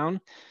sits down,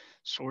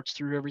 sorts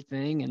through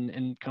everything,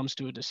 and comes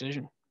to a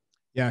decision.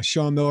 Yeah,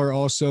 Sean Miller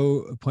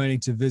also planning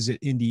to visit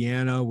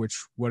Indiana, which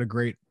what a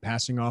great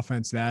passing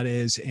offense that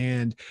is,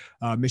 and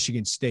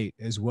Michigan State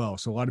as well.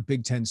 So a lot of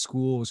Big Ten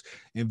schools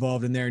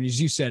involved in there. And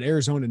as you said,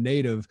 Arizona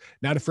native,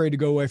 not afraid to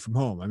go away from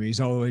home. I mean, he's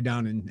all the way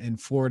down in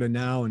Florida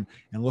now and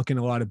looking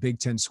at a lot of Big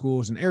Ten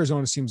schools. And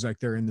Arizona seems like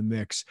they're in the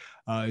mix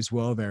as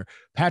well there.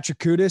 Patrick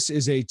Kudus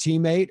is a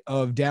teammate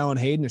of Dallin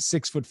Hayden, a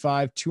 6'5",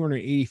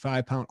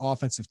 285-pound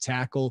offensive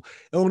tackle.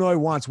 Illinois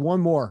wants one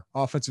more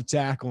offensive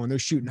tackle, and they're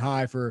shooting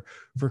high for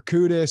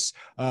Kudus,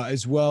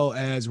 as well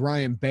as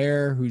Ryan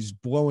Baer, who's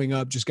blowing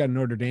up, just got a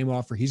Notre Dame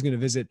offer. He's going to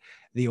visit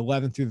the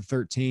 11th through the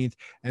 13th.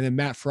 And then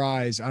Matt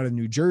Fry's out of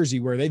New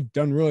Jersey, where they've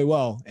done really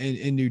well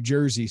in New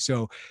Jersey.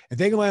 So if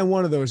they can land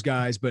one of those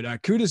guys, but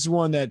Kudus is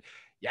one that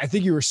I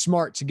think you were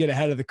smart to get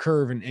ahead of the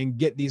curve and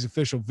get these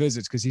official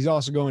visits, because he's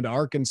also going to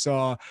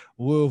Arkansas,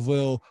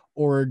 Louisville,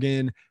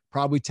 Oregon,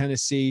 probably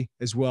Tennessee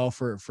as well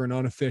for an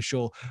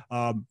unofficial.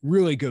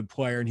 Really good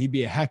player, and he'd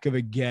be a heck of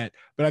a get.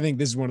 But I think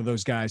this is one of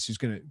those guys who's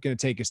gonna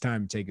take his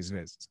time and take his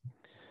visits.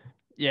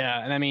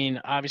 Yeah, and I mean,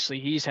 obviously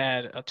he's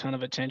had a ton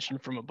of attention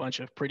from a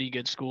bunch of pretty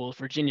good schools.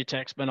 Virginia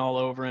Tech's been all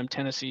over him,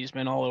 Tennessee's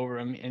been all over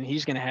him, and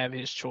he's going to have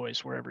his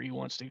choice wherever he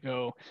wants to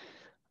go.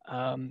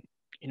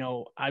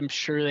 I'm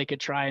sure they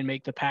could try and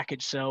make the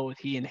package sell with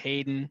he and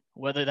Hayden.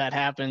 Whether that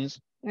happens,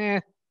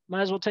 might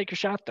as well take your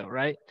shot though,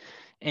 right?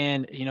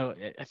 And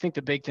I think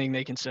the big thing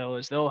they can sell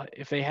is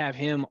if they have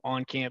him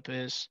on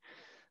campus,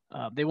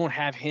 they won't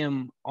have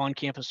him on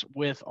campus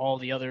with all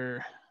the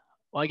other.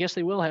 Well, I guess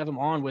they will have him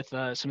on with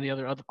some of the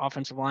other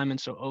offensive linemen,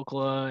 so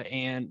Okla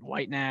and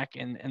Whitenack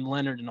and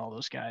Leonard and all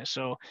those guys.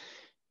 So,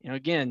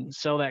 again,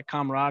 sell that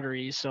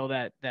camaraderie, sell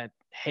that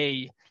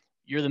hey,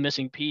 you're the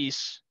missing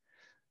piece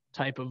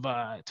type of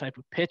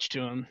pitch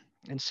to him,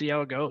 and see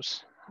how it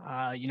goes.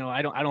 I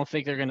don't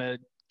think they're gonna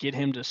get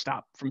him to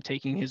stop from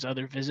taking his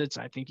other visits.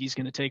 I think he's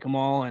gonna take them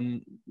all,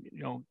 and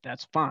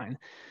that's fine.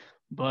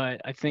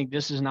 But I think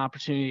this is an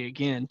opportunity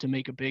again to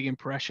make a big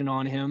impression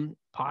on him,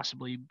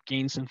 possibly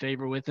gain some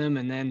favor with him,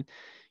 and then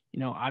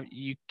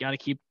you got to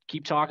keep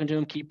talking to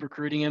him, keep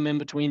recruiting him in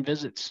between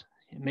visits,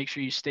 and make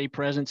sure you stay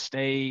present,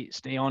 stay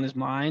on his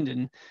mind.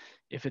 And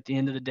if at the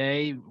end of the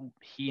day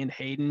he and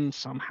Hayden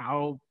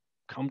somehow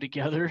come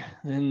together,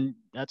 then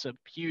that's a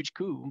huge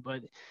coup.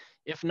 But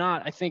if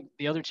not, I think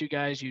the other two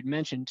guys you'd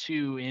mentioned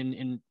too,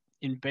 in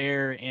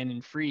Bear and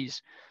in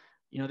Freeze,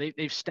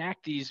 they've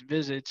stacked these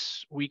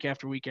visits week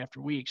after week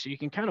after week, so you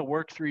can kind of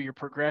work through your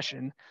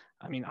progression.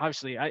 I mean,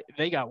 obviously,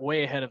 they got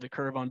way ahead of the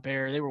curve on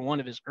Bear. They were one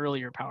of his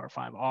earlier Power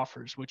 5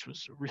 offers, which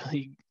was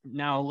really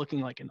now looking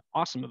like an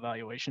awesome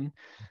evaluation.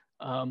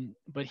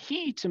 But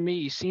he, to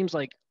me, seems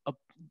like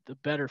the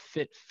better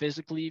fit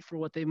physically for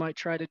what they might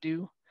try to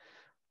do.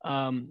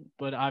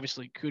 But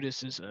obviously,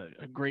 Kudus is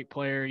a great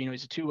player.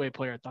 He's a two-way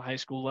player at the high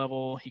school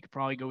level. He could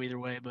probably go either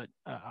way, but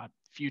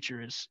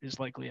future is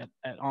likely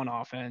at on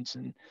offense.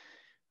 And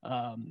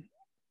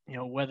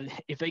whether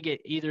if they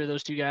get either of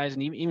those two guys,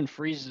 and even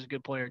Freeze is a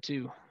good player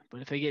too,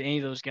 but if they get any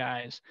of those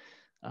guys,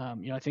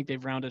 I think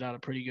they've rounded out a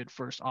pretty good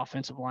first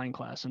offensive line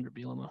class under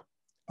Bielema.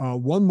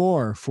 One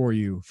more for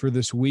you for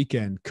this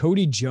weekend: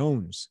 Cody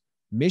Jones,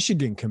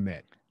 Michigan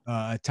commit.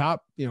 a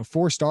top,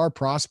 4-star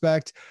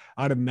prospect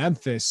out of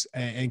Memphis,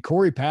 and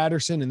Corey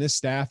Patterson and this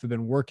staff have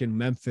been working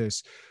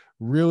Memphis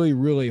really,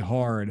 really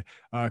hard.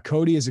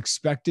 Cody is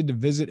expected to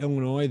visit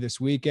Illinois this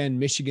weekend,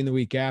 Michigan the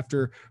week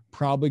after,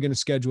 probably going to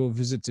schedule a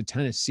visit to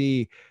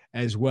Tennessee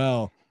as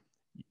well.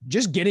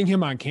 Just getting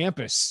him on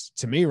campus,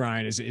 to me,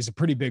 Ryan, is a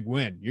pretty big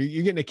win.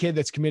 You're getting a kid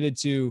that's committed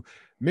to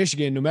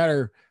Michigan, no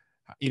matter,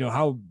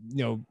 how,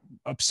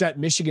 upset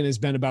Michigan has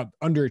been about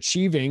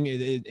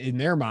underachieving in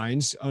their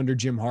minds under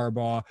Jim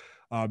Harbaugh.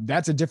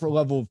 That's a different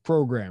level of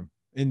program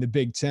in the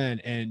Big Ten,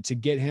 and to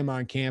get him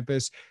on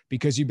campus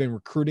because you've been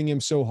recruiting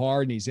him so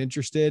hard and he's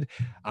interested,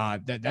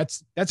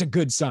 that's a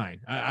good sign.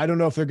 I don't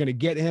know if they're going to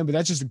get him, but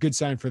that's just a good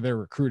sign for their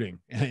recruiting,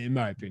 in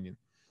my opinion.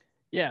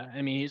 Yeah,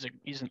 I mean,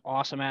 he's an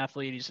awesome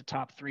athlete. He's a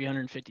top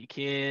 350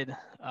 kid,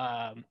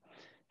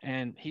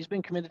 and he's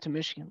been committed to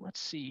Michigan. Let's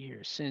see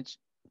here, since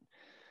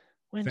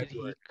when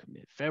February. did he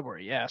commit?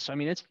 February. Yeah, so I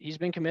mean, he's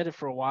been committed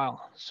for a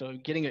while. So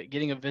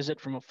getting a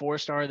visit from a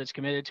 4-star that's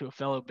committed to a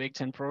fellow Big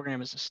Ten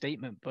program is a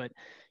statement. But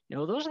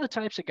those are the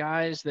types of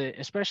guys that,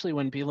 especially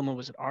when Bielema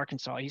was at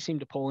Arkansas, he seemed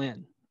to pull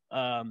in.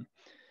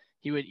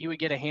 He would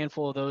get a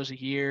handful of those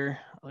a year,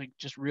 like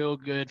just real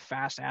good,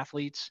 fast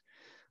athletes.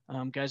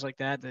 Guys like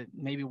that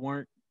maybe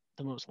weren't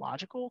the most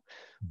logical,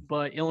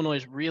 but Illinois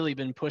has really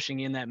been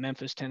pushing in that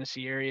Memphis,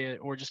 Tennessee area,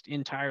 or just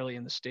entirely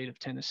in the state of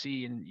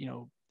Tennessee. And,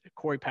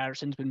 Corey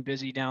Patterson's been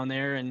busy down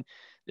there, and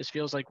this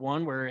feels like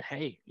one where,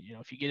 hey,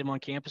 if you get him on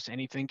campus,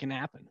 anything can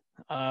happen.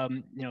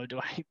 Do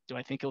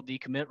I think he'll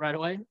decommit right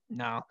away?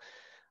 No.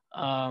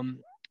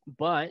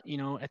 But,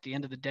 at the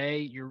end of the day,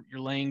 you're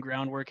laying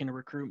groundwork in a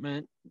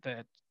recruitment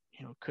that,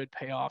 could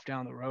pay off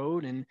down the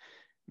road. And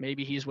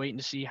maybe he's waiting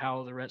to see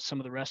how some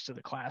of the rest of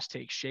the class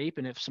takes shape.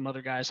 And if some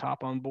other guys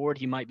hop on board,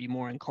 he might be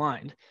more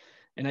inclined.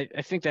 And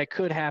I think that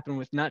could happen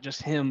with not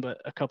just him,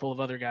 but a couple of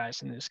other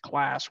guys in this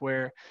class,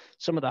 where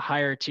some of the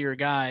higher tier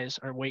guys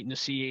are waiting to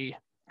see,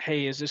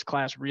 hey, is this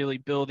class really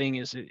building?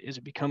 Is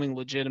it becoming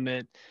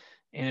legitimate?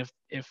 And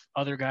if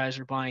other guys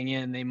are buying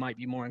in, they might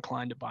be more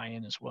inclined to buy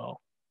in as well.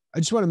 I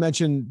just want to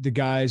mention the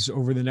guys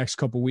over the next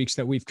couple of weeks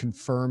that we've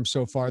confirmed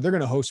so far. They're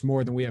going to host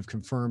more than we have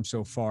confirmed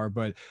so far,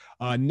 but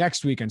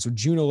next weekend, so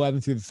June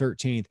 11th through the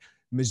 13th,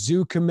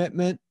 Mizzou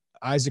commitment,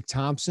 Isaac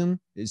Thompson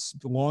is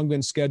long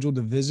been scheduled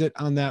to visit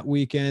on that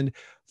weekend.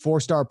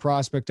 4-star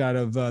prospect out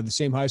of the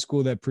same high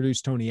school that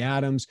produced Tony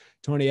Adams.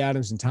 Tony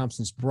Adams and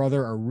Thompson's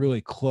brother are really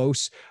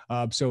close.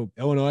 So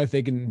Illinois, if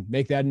they can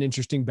make that an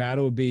interesting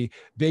battle, would be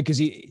big, because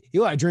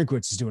Eli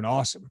Drinkwitz is doing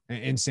awesome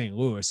in St.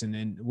 Louis,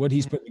 and what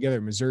he's put together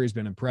in Missouri has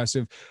been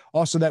impressive.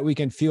 Also that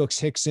weekend, Felix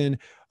Hickson,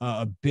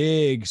 a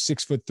big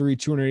 6'3",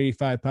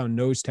 285-pound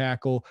nose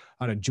tackle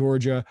out of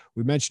Georgia.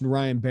 We mentioned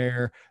Ryan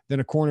Baer, then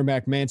a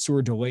cornerback,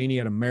 Mansour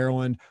Delaney out of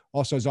Maryland.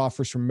 Also has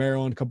offers from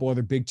Maryland, a couple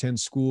other Big Ten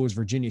schools.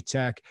 Virginia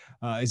Tech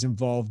is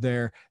involved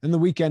there. And the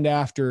weekend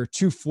after,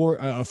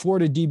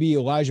 Florida DB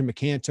Elijah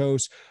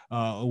McCantos,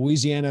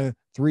 Louisiana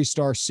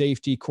 3-star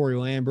safety Corey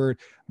Lambert,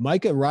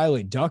 Micah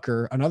Riley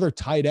Ducker, another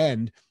tight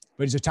end,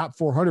 but he's a top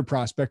 400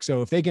 prospect.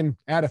 So if they can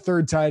add a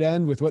third tight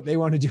end with what they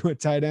want to do at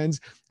tight ends,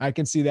 I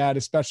can see that,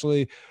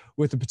 especially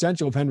with the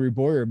potential of Henry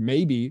Boyer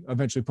maybe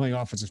eventually playing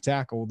offensive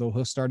tackle, though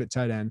he'll start at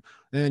tight end.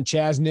 And then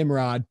Chaz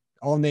Nimrod,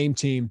 all-name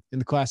team in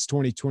the class of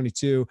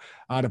 2022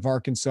 out of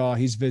Arkansas.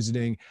 He's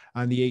visiting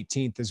on the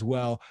 18th as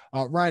well.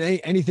 Ryan,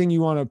 anything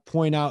you want to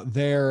point out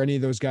there, any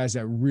of those guys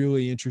that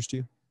really interest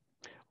you?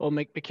 Well,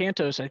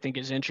 McCantos, I think,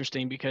 is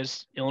interesting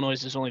because Illinois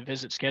is his only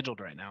visit scheduled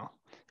right now,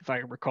 if I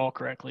recall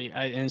correctly.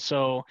 And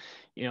so,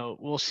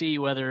 we'll see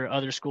whether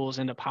other schools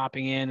end up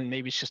hopping in, and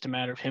maybe it's just a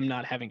matter of him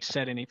not having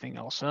set anything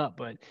else up.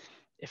 But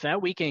if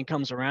that weekend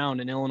comes around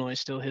and Illinois is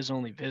still his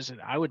only visit,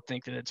 I would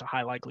think that it's a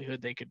high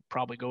likelihood they could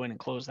probably go in and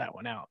close that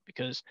one out,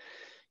 because,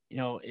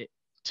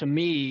 to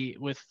me,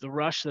 with the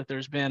rush that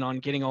there's been on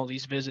getting all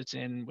these visits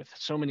in, with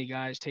so many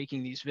guys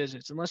taking these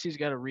visits, unless he's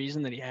got a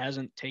reason that he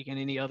hasn't taken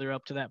any other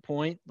up to that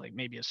point, like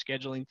maybe a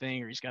scheduling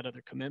thing or he's got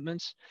other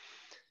commitments,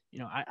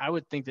 I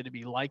would think that it'd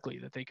be likely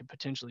that they could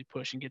potentially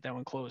push and get that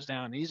one closed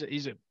down. And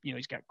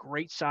he's got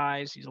great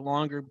size. He's a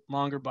longer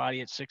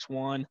body at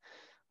 6'1".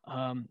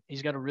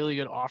 He's got a really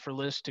good offer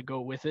list to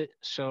go with it.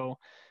 So,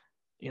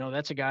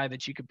 that's a guy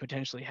that you could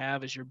potentially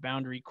have as your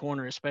boundary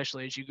corner,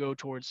 especially as you go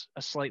towards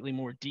a slightly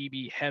more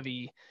DB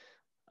heavy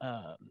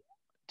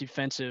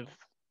defensive,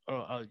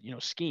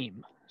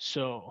 scheme.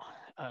 So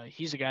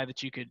he's a guy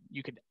that you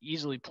could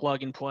easily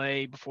plug and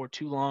play before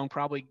too long,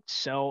 probably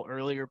sell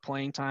earlier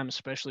playing time,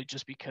 especially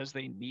just because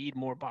they need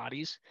more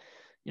bodies.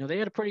 They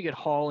had a pretty good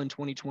haul in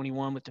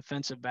 2021 with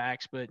defensive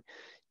backs, but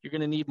you're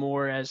going to need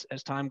more as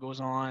time goes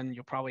on.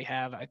 You'll probably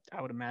have, I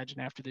would imagine,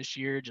 after this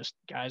year, just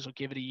guys will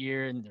give it a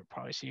year and they'll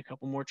probably see a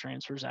couple more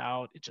transfers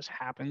out. It just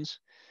happens.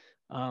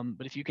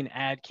 But if you can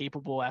add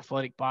capable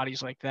athletic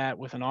bodies like that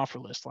with an offer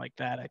list like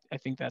that, I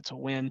think that's a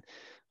win.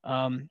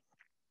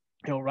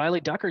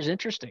 Riley Ducker is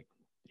interesting.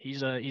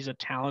 He's a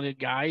talented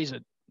guy. He's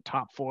a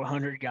top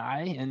 400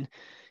 guy, and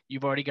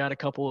you've already got a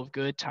couple of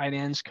good tight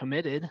ends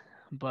committed,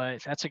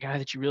 but that's a guy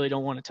that you really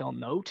don't want to tell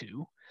no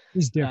to.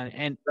 He's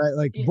different, right?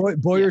 Like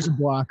Boyer's a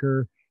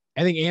blocker.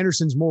 I think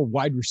Anderson's more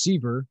wide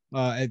receiver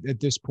at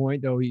this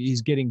point, though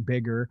he's getting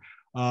bigger.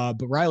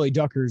 But Riley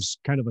Ducker's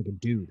kind of like a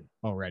dude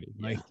already.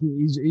 Yeah. Like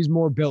he's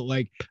more built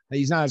like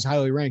he's not as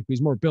highly ranked, but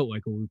he's more built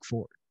like a Luke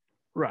Ford.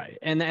 Right.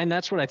 And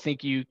that's what I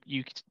think you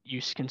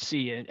can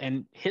see.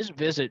 And his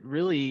visit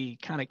really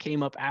kind of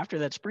came up after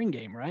that spring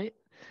game, right?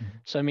 Mm-hmm.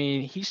 So I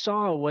mean, he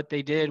saw what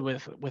they did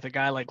with a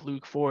guy like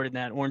Luke Ford in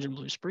that orange and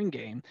blue spring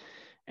game.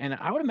 And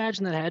I would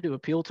imagine that had to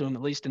appeal to him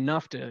at least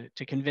enough to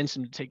convince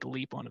him to take a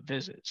leap on a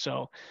visit.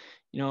 So,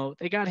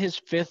 they got his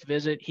 5th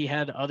visit. He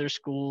had other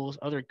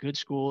good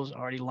schools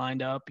already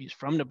lined up. He's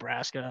from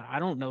Nebraska. I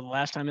don't know the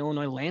last time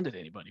Illinois landed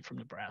anybody from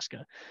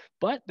Nebraska,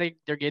 but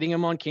they're getting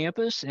him on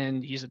campus,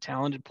 and he's a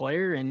talented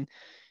player. And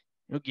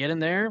get him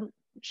there,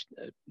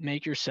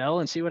 make your sell,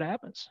 and see what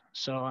happens.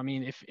 So, I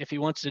mean, if he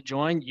wants to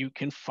join, you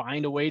can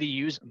find a way to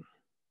use him.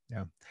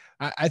 Yeah.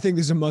 I think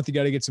this is a month you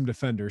got to get some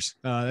defenders.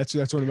 That's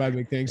one of my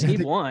big things.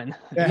 Need one.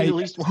 Yeah, Need at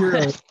least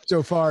one.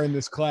 So far in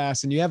this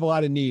class, and you have a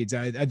lot of needs.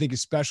 I think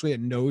especially at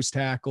nose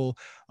tackle,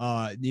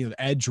 the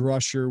edge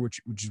rusher,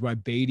 which is why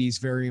Beatty's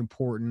very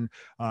important.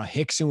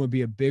 Hickson would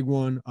be a big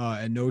one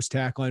at nose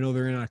tackle. I know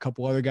they're in on a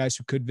couple other guys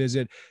who could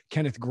visit.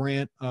 Kenneth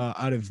Grant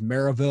out of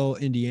Maryville,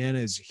 Indiana,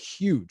 is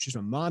huge. He's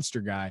a monster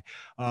guy.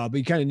 But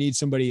you kind of need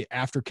somebody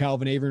after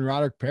Calvin Avery and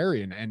Roderick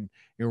Perry, and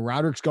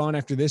Roderick's gone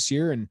after this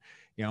year, and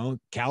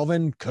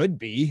Calvin could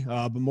be,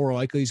 but more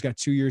likely he's got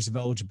 2 years of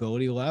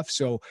eligibility left.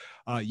 So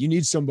you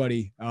need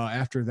somebody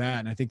after that.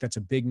 And I think that's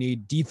a big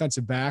need.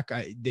 Defensive back,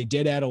 they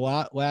did add a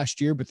lot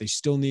last year, but they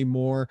still need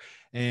more.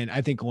 And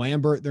I think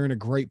Lambert, they're in a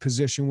great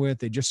position with.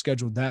 They just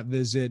scheduled that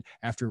visit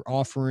after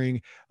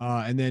offering.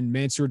 And then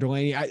Mansour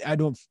Delaney, I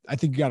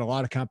think you got a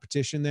lot of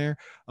competition there,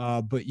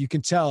 but you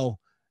can tell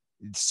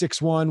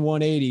 6'1",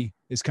 180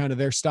 is kind of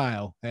their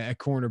style at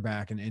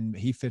cornerback, and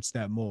he fits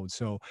that mold.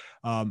 So,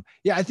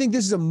 I think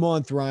this is a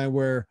month, Ryan,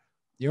 where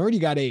you already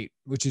got 8,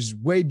 which is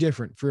way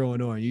different for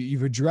Illinois.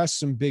 You've addressed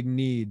some big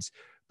needs,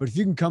 but if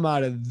you can come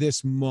out of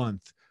this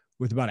month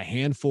with about a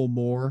handful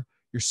more,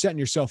 you're setting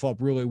yourself up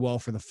really well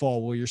for the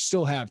fall, where you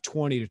still have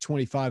 20 to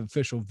 25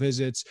 official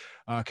visits,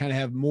 kind of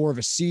have more of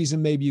a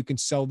season. Maybe you can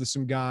sell to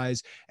some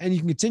guys, and you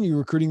can continue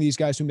recruiting these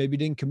guys who maybe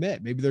didn't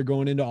commit. Maybe they're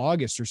going into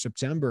August or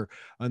September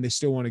and they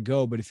still want to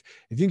go. But if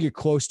you can get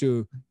close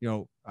to,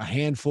 a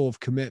handful of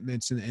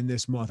commitments in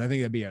this month, I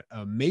think that'd be an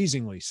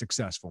amazingly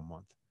successful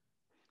month.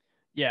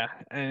 Yeah.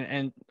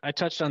 And I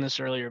touched on this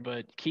earlier,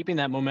 but keeping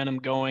that momentum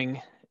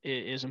going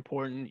is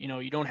important.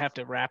 You don't have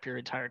to wrap your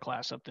entire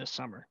class up this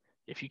summer.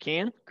 If you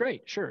can,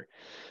 great, sure.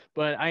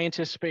 But I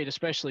anticipate,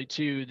 especially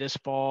too, this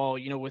fall,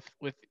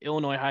 with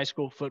Illinois high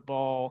school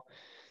football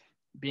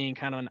being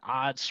kind of an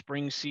odd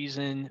spring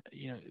season,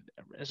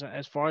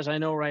 as far as I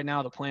know right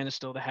now, the plan is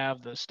still to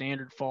have the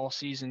standard fall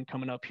season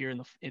coming up here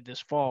in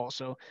this fall.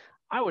 So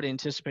I would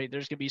anticipate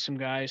there's going to be some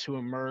guys who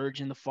emerge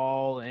in the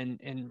fall and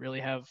really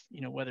have,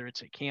 whether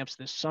it's at camps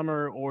this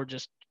summer or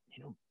just,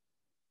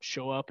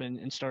 show up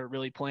and start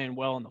really playing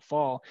well in the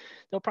fall.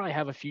 They'll probably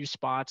have a few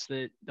spots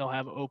that they'll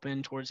have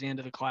open towards the end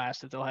of the class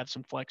that they'll have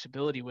some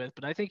flexibility with.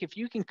 But I think if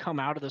you can come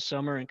out of the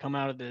summer and come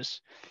out of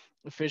this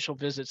official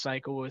visit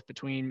cycle with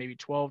between maybe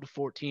 12 to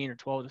 14 or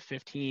 12 to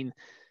 15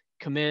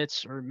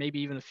 commits, or maybe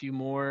even a few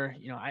more,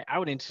 I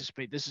would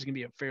anticipate this is going to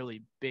be a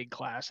fairly big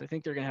class. I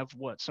think they're going to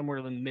have somewhere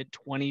in the mid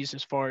 20s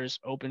as far as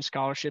open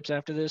scholarships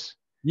after this.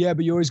 Yeah,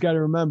 but you always got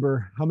to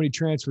remember how many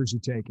transfers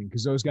you're taking,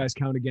 because those guys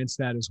count against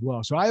that as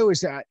well. So I always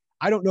say,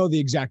 I don't know the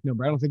exact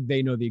number. I don't think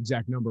they know the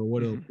exact number of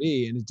what it'll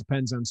be, and it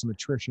depends on some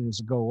attrition as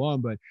it go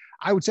on. But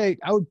I would say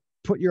I would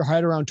put your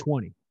head around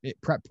 20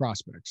 prep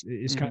prospects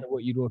is kind of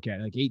what you'd look at,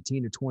 like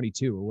 18 to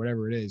 22 or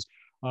whatever it is.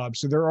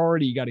 So they're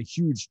already got a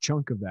huge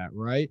chunk of that,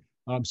 right?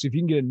 So if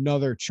you can get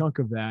another chunk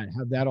of that,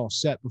 have that all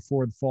set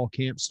before the fall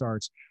camp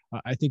starts,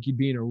 I think you'd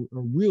be in a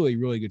really,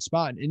 really good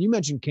spot. And you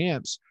mentioned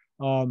camps.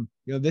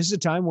 This is a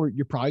time where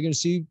you're probably going to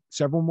see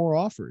several more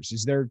offers.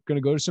 Is they're going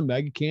to go to some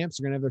mega camps?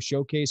 They're going to have their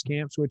showcase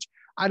camps, which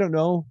I don't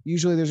know.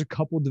 Usually there's a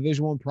couple of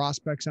Division I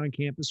prospects on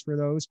campus for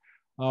those.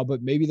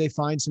 But maybe they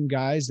find some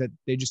guys that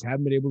they just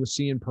haven't been able to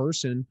see in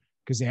person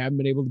because they haven't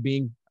been able to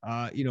be,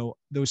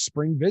 those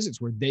spring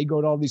visits where they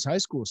go to all these high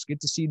schools, get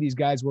to see these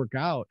guys work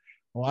out.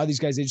 A lot of these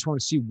guys, they just want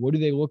to see, what do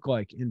they look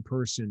like in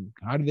person?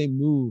 How do they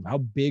move? How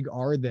big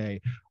are they?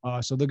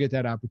 So they'll get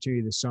that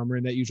opportunity this summer.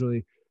 And that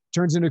usually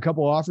turns into a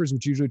couple of offers,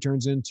 which usually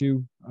turns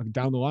into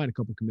down the line, a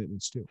couple of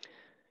commitments too.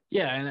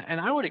 Yeah. And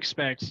I would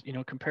expect,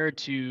 compared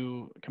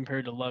to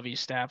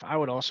Lovey's staff, I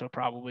would also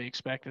probably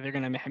expect that they're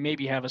going to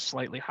maybe have a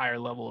slightly higher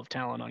level of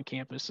talent on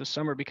campus this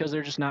summer, because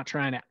they're just not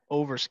trying to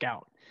over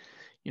scout.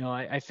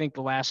 I think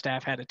the last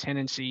staff had a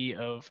tendency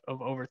of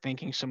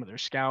overthinking some of their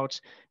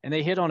scouts, and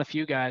they hit on a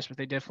few guys, but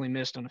they definitely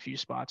missed on a few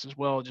spots as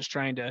well, just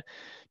trying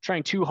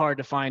too hard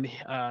to find,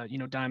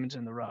 diamonds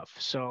in the rough.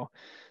 So,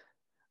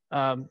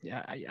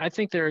 I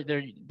think they're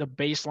the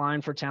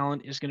baseline for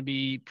talent is going to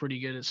be pretty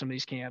good at some of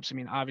these camps. I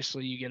mean,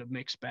 obviously you get a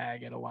mixed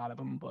bag at a lot of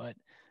them, but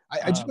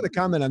I just want to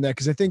comment on that,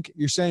 because I think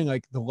you're saying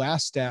like the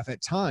last staff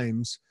at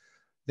times,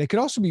 they could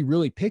also be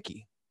really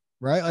picky.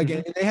 right? Like,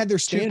 and they had their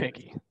Too standards.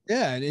 picky.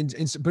 Yeah.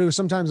 But it was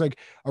sometimes like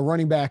a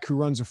running back who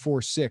runs a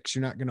 4.6,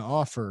 you're not going to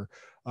offer,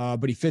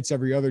 but he fits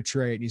every other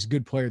trait and he's a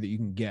good player that you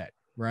can get,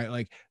 right?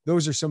 Like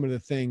those are some of the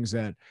things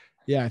that,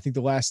 yeah, I think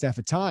the last staff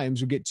at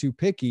times would get too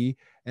picky.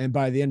 And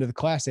by the end of the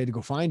class, they had to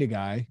go find a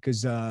guy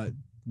because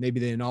maybe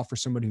they didn't offer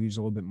somebody who's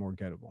a little bit more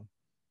gettable.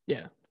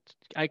 Yeah.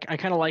 I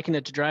kind of liken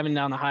it to driving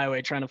down the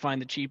highway, trying to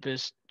find the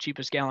cheapest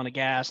gallon of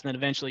gas. And then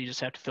eventually you just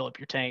have to fill up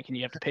your tank and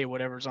you have to pay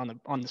whatever's on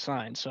the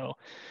sign. So,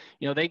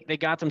 you know, they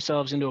got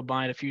themselves into a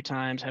bind a few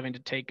times, having to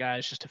take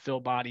guys just to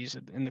fill bodies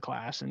in the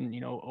class. And,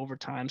 you know, over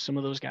time, some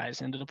of those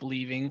guys ended up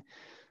leaving.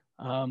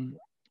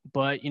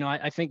 But, you know,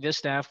 I think this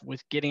staff,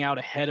 with getting out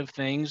ahead of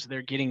things,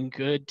 they're getting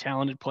good,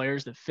 talented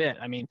players that fit.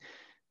 I mean,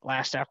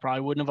 last staff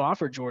probably wouldn't have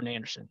offered Jordan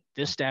Anderson.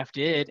 This staff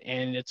did.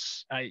 And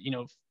it's, you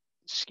know,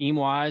 scheme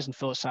wise and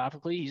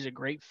philosophically, he's a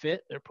great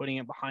fit. They're putting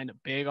him behind a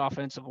big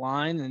offensive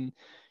line, and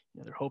you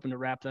know, they're hoping to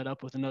wrap that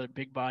up with another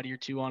big body or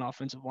two on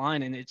offensive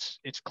line. And it's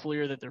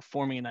clear that they're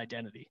forming an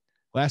identity.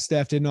 Last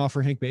staff didn't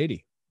offer Hank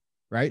Beatty,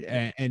 right?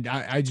 And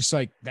I just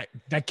like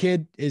that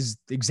kid is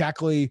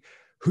exactly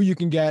who you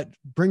can get,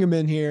 bring him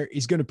in here.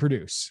 He's going to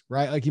produce,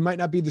 right? Like he might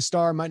not be the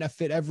star, might not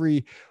fit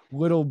every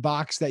little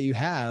box that you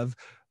have,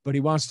 but he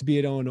wants to be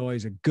at Illinois.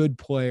 He's a good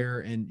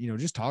player. And, you know,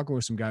 just talking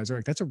with some guys,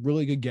 like that's a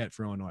really good get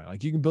for Illinois.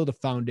 Like you can build a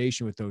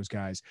foundation with those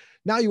guys.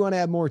 Now you want to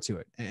add more to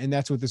it. And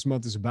that's what this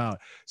month is about.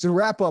 So to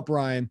wrap up,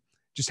 Ryan,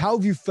 just how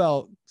have you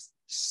felt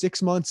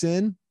 6 months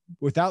in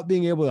without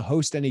being able to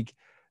host any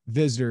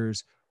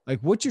visitors? Like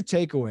what's your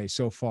takeaway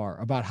so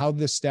far about how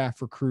this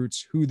staff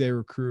recruits, who they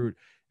recruit,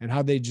 and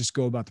how they just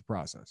go about the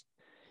process?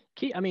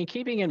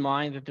 Keeping in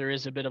mind that there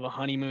is a bit of a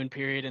honeymoon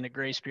period and a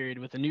grace period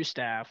with the new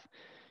staff,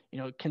 you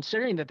know,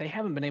 considering that they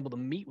haven't been able to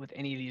meet with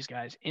any of these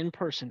guys in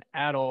person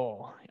at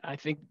all, I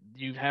think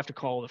you have to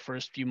call the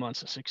first few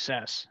months a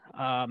success.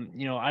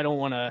 You know, I don't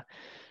want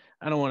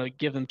to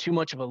give them too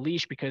much of a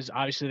leash because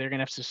obviously they're going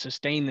to have to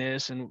sustain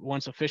this. And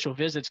once official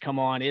visits come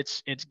on,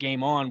 it's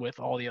game on with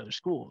all the other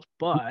schools.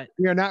 But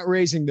we are not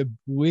raising the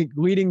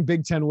leading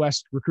Big Ten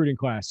West recruiting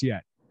class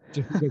yet,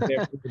 just because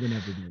they're than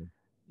ever doing.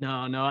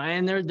 No,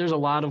 and there's a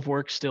lot of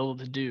work still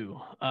to do.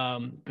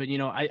 But you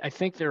know, I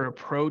think their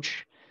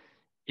approach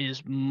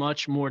is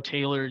much more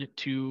tailored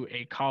to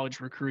a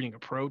college recruiting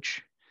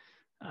approach.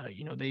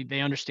 You know, they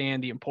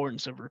understand the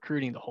importance of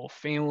recruiting the whole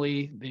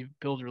family. They've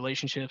built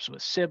relationships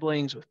with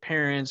siblings, with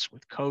parents,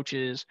 with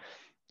coaches.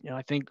 You know,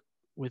 I think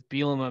with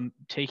Bielema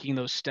taking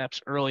those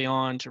steps early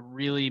on to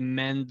really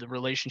mend the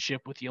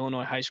relationship with the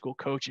Illinois high school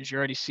coaches, you're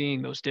already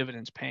seeing those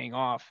dividends paying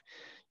off.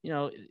 You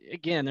know,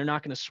 again, they're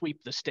not going to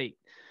sweep the state,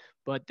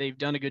 but they've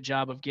done a good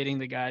job of getting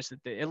the guys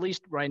that at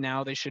least right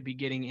now they should be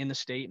getting in the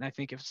state. And I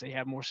think if they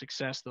have more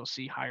success, they'll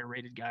see higher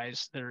rated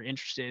guys that are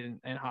interested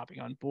in hopping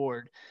on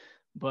board.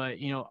 But,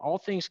 you know, all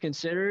things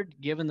considered,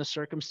 given the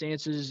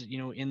circumstances, you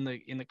know, in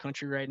the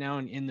country right now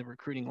and in the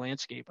recruiting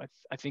landscape,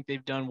 I think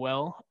they've done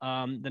well.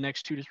 The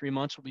next 2 to 3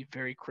 months will be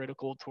very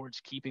critical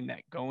towards keeping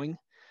that going.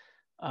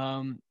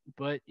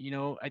 But, you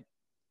know,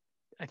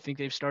 I think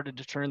they've started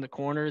to turn the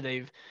corner.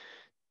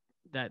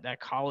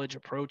 That college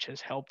approach has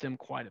helped them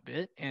quite a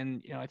bit.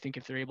 And, you know, I think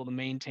if they're able to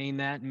maintain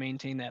that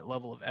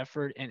level of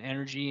effort and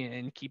energy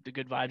and keep the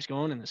good vibes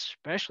going, and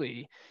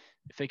especially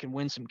if they can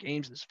win some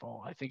games this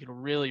fall, I think it'll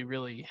really,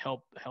 really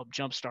help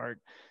jumpstart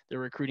their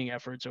recruiting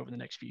efforts over the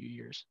next few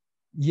years.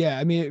 Yeah.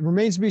 I mean, it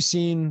remains to be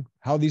seen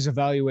how these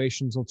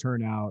evaluations will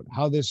turn out,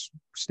 how this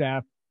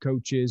staff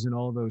coaches and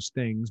all those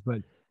things,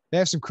 but they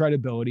have some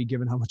credibility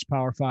given how much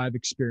Power 5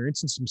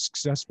 experience and some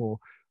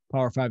successful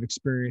Power 5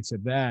 experience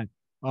at that.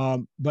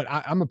 But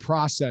I'm a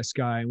process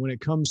guy. When it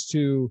comes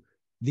to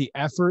the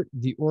effort,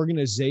 the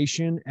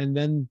organization, and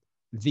then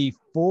the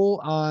full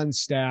on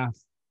staff,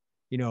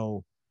 you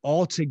know,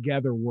 all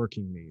together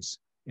working these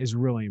is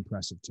really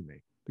impressive to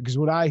me, because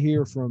what I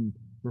hear from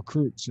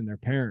recruits and their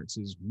parents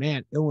is,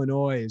 man,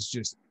 Illinois is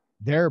just,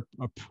 their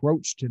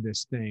approach to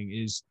this thing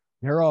is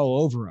they're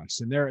all over us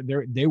and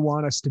they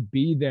want us to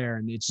be there.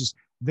 And it's just,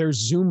 their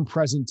Zoom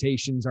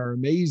presentations are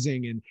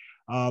amazing.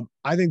 And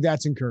I think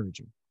that's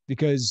encouraging,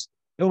 because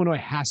Illinois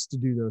has to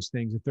do those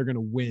things if they're going to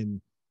win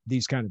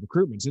these kind of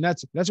recruitments. And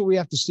that's what we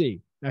have to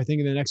see, I think,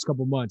 in the next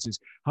couple of months, is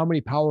how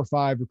many Power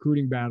 5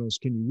 recruiting battles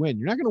can you win?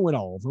 You're not going to win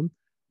all of them,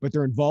 but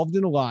they're involved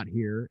in a lot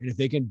here. And if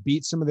they can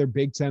beat some of their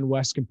Big Ten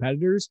West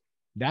competitors,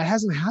 that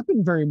hasn't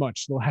happened very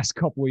much the last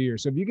couple of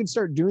years. So if you can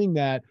start doing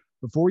that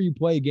before you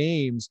play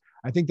games,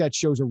 I think that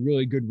shows a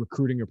really good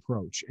recruiting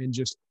approach and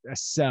just a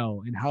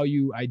sell and how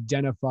you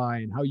identify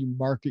and how you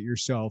market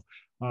yourself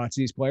to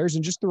these players,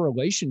 and just the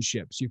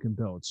relationships you can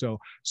build.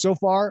 So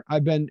far,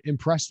 I've been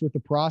impressed with the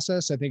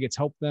process. I think it's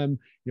helped them,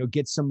 you know,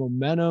 get some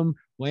momentum,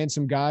 land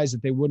some guys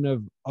that they wouldn't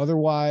have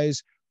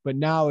otherwise. But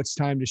now it's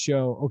time to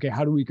show, okay,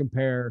 how do we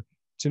compare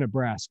to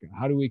Nebraska?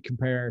 How do we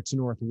compare to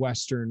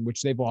Northwestern,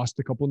 which they've lost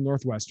a couple of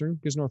Northwestern,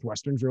 because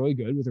Northwestern's really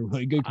good with a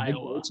really good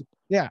Iowa.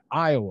 Yeah,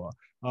 Iowa.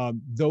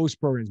 Those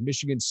programs,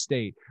 Michigan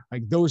State,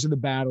 like those are the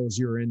battles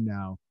you're in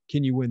now.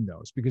 Can you win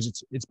those?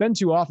 Because it's been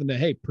too often that,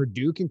 hey,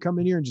 Purdue can come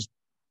in here and just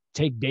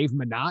take Dave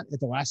Minot at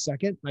the last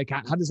second? Like,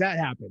 how does that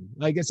happen?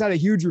 Like, it's not a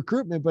huge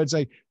recruitment, but it's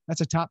like,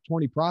 that's a top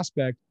 20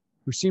 prospect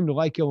who seemed to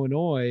like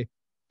Illinois,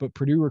 but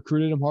Purdue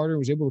recruited him harder and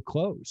was able to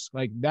close.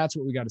 Like, that's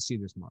what we got to see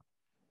this month.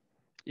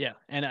 Yeah.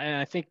 And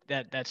I think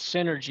that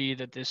synergy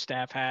that this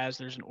staff has,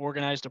 there's an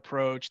organized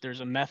approach,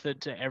 there's a method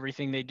to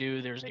everything they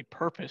do, there's a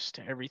purpose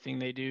to everything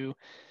they do.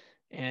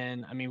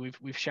 And I mean,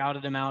 we've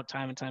shouted him out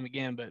time and time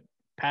again, but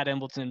Pat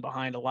Embleton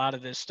behind a lot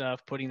of this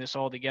stuff, putting this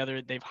all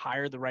together, they've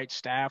hired the right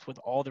staff with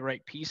all the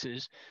right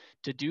pieces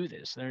to do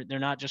this. They're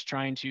not just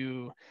trying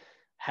to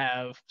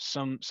have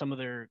some of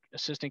their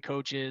assistant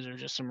coaches or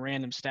just some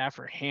random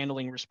staffer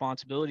handling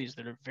responsibilities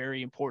that are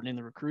very important in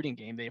the recruiting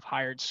game. They've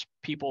hired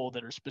people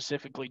that are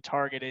specifically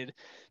targeted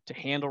to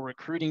handle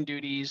recruiting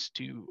duties,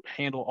 to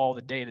handle all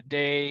the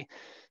day-to-day,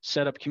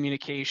 set up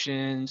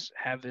communications,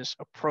 have this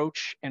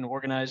approach and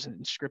organize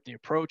and script the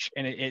approach.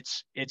 And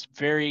it's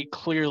very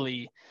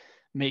clearly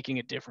making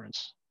a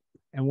difference.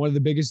 And one of the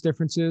biggest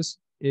differences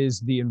is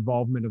the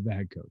involvement of the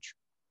head coach.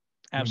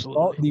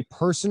 Absolutely. The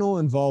personal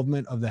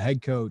involvement of the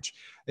head coach.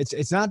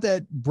 It's not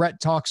that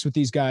Brett talks with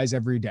these guys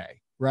every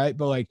day, right?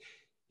 But like,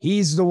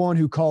 he's the one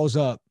who calls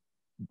up,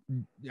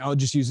 I'll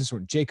just use this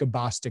one, Jacob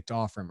Bostic to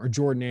offer him, or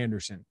Jordan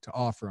Anderson to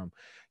offer him.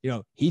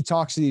 He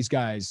talks to these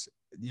guys,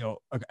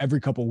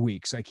 every couple of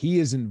weeks. Like, he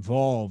is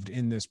involved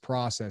in this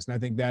process. And I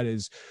think that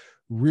is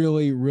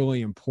really,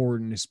 really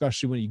important,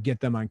 especially when you get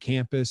them on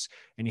campus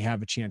and you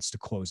have a chance to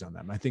close on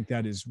them. I think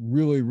that is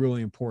really,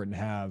 really important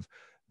to have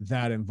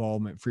that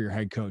involvement for your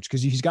head coach,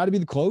 because he's got to be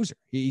the closer.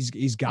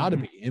 He's got to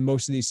be in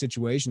most of these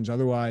situations.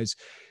 Otherwise,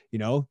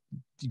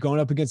 going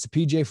up against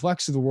the PJ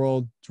Flex of the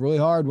world, it's really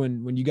hard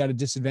when you got a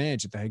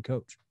disadvantage at the head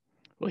coach.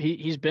 Well,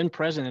 he's been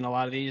present in a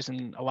lot of these,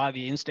 and a lot of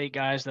the in-state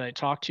guys that I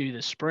talked to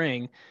this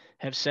spring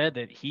have said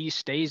that he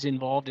stays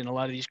involved in a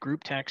lot of these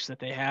group texts that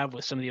they have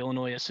with some of the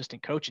Illinois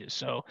assistant coaches.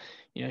 So,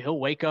 he'll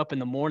wake up in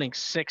the morning,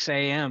 6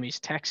 a.m. He's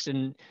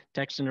texting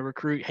a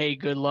recruit, hey,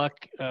 good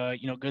luck,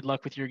 good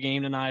luck with your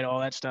game tonight, all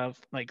that stuff.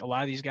 Like, a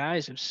lot of these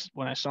guys,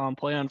 when I saw him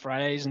play on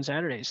Fridays and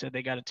Saturdays, said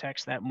they got a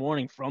text that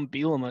morning from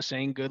Bielema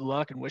saying good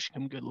luck and wishing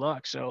him good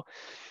luck. So,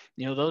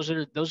 those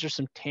are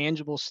some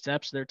tangible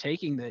steps they're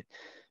taking that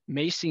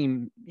may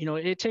seem,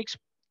 it takes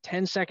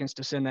 10 seconds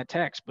to send that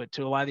text, but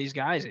to a lot of these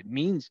guys, it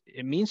means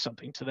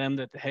something to them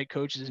that the head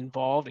coach is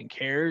involved and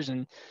cares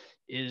and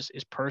is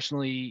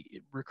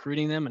personally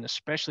recruiting them. And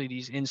especially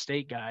these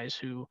in-state guys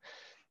who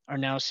are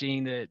now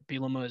seeing that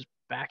Bielema is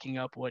backing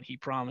up what he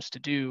promised to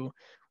do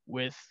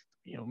with,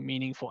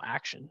 meaningful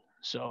action.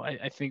 So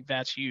I think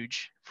that's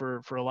huge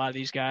for a lot of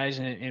these guys.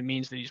 And it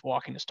means that he's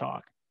walking his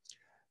talk.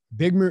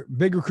 Big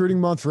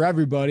recruiting month for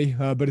everybody,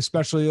 but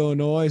especially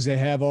Illinois, as they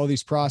have all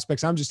these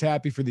prospects. I'm just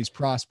happy for these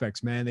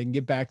prospects, man. They can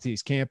get back to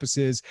these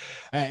campuses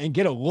and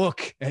get a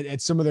look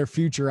at some of their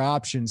future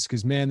options,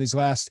 because, man, these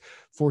last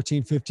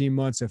 14, 15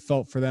 months I've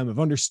felt for them. I've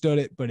understood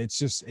it, but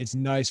it's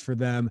nice for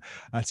them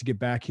to get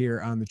back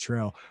here on the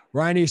trail.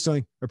 Ryan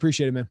Easterling,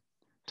 appreciate it, man.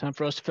 Time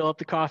for us to fill up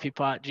the coffee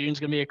pot. June's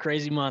going to be a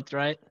crazy month,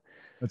 right?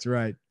 That's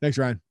right. Thanks,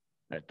 Ryan.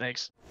 All right,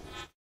 thanks.